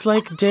guy's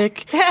like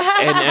dick?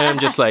 And I'm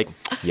just like,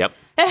 yep,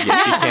 you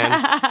can.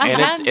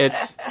 And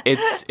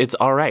it's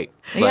all right.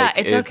 Yeah,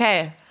 it's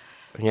okay.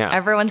 Yeah.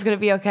 Everyone's going to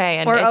be okay.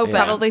 And We're it open.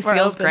 probably We're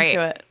feels open great.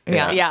 to it.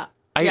 Yeah.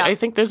 I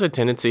think there's a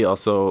tendency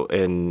also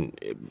in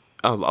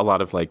a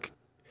lot of like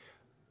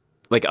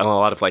on a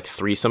lot of like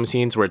threesome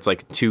scenes where it's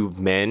like two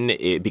men,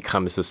 it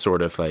becomes this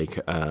sort of like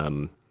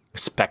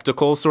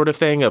spectacle sort of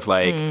thing of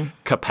like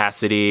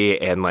capacity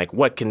and like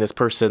what can this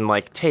person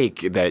like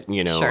take that,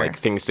 you know, Sure. like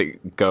things to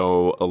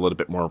go a little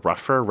bit more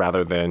rougher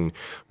rather than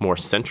more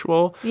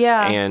sensual.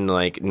 Yeah. And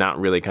like not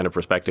really kind of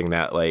respecting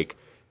that like,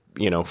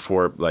 you know,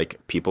 for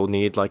like people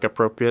need like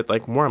appropriate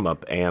like warm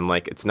up, and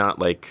like it's not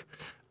like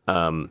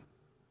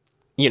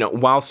you know,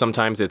 while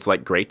sometimes it's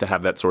like great to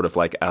have that sort of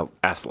like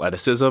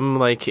athleticism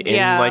like in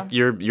like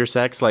your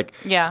sex, like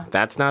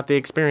that's not the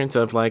experience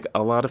of like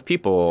a lot of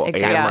people.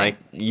 Exactly. And like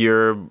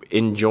you're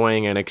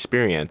enjoying an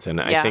experience, and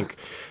I think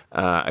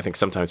I think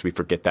sometimes we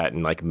forget that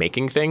in like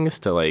making things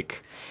to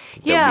like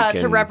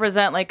to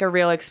represent like a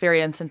real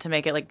experience and to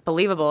make it like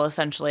believable,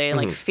 essentially, and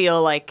like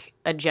feel like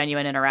a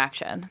genuine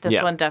interaction.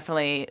 This one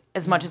definitely,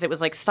 as much as it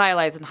was like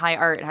stylized and high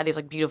art and had these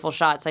like beautiful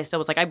shots, I still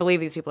was like, I believe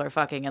these people are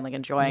fucking and like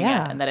enjoying it,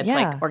 and that it's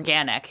like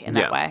organic in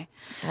that way.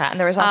 Yeah, and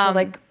there was also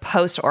like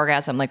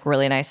post-orgasm, like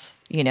really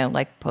nice,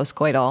 like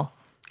post-coital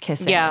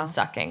kissing and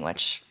sucking,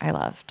 which I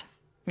loved.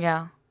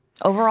 Yeah.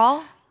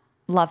 Overall,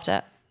 loved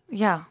it.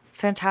 Yeah,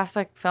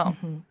 fantastic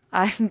film.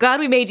 I'm glad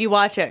we made you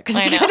watch it.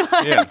 I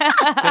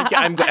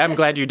know. I'm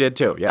glad you did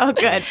too. Yeah. Oh,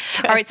 good.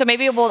 All right, so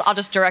maybe I'll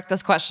just direct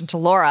this question to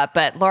Laura.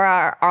 But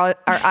Laura, are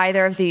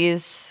either of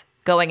these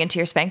going into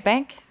your spank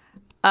bank?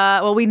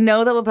 Well, we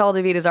know that Lapel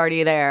de Vide is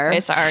already there.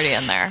 It's already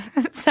in there.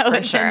 So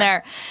it's in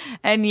there.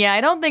 And yeah,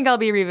 I don't think I'll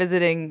be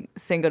revisiting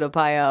Cinco de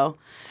Payo.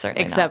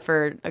 Certainly except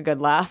for a good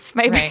laugh.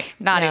 Maybe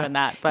not even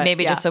that. But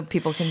maybe just so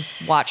people can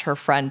watch her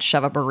friend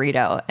shove a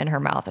burrito in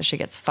her mouth as she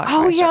gets fucked.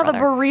 Oh by yeah, the brother.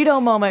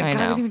 burrito moment. I God,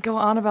 I know. didn't even go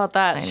on about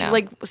that. I She know.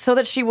 like so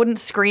that she wouldn't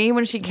scream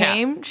when she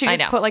came. She I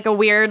just know. put like a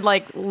weird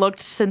like looked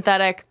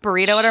synthetic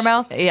burrito in her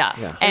mouth. Yeah.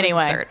 Yeah. It was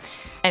Anyway. absurd.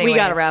 We got to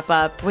Anyways, wrap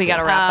up. We got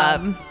to wrap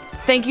up.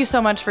 Thank you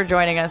so much for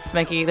joining us,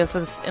 Mickey. This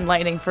was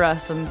enlightening for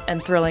us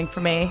and thrilling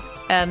for me.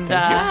 And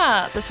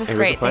Yeah, this was It was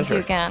great. a Thank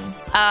you pleasure.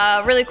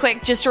 again. Really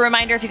quick, just a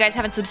reminder, if you guys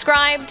haven't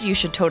subscribed, you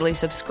should totally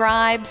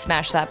subscribe.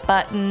 Smash that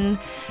button.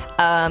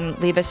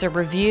 Leave us a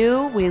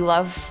review. We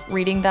love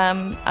reading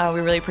them. We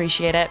really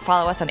appreciate it.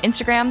 Follow us on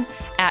Instagram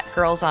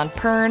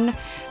 @GirlsOnPorn.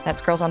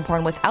 That's Girls on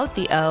Porn without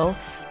the O.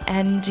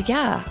 And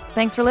yeah,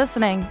 thanks for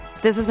listening.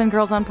 This has been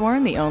Girls on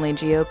Porn, the only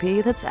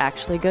GOP that's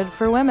actually good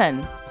for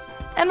women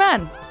and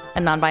men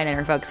and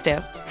non-binary folks too.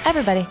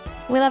 everybody,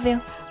 we love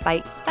you.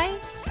 Bye. Bye.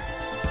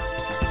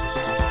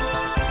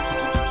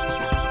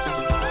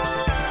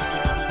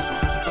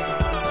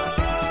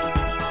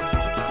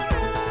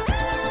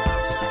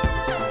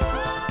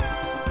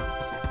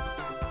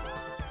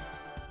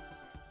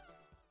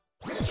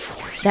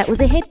 That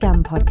was a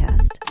HeadGum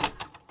podcast.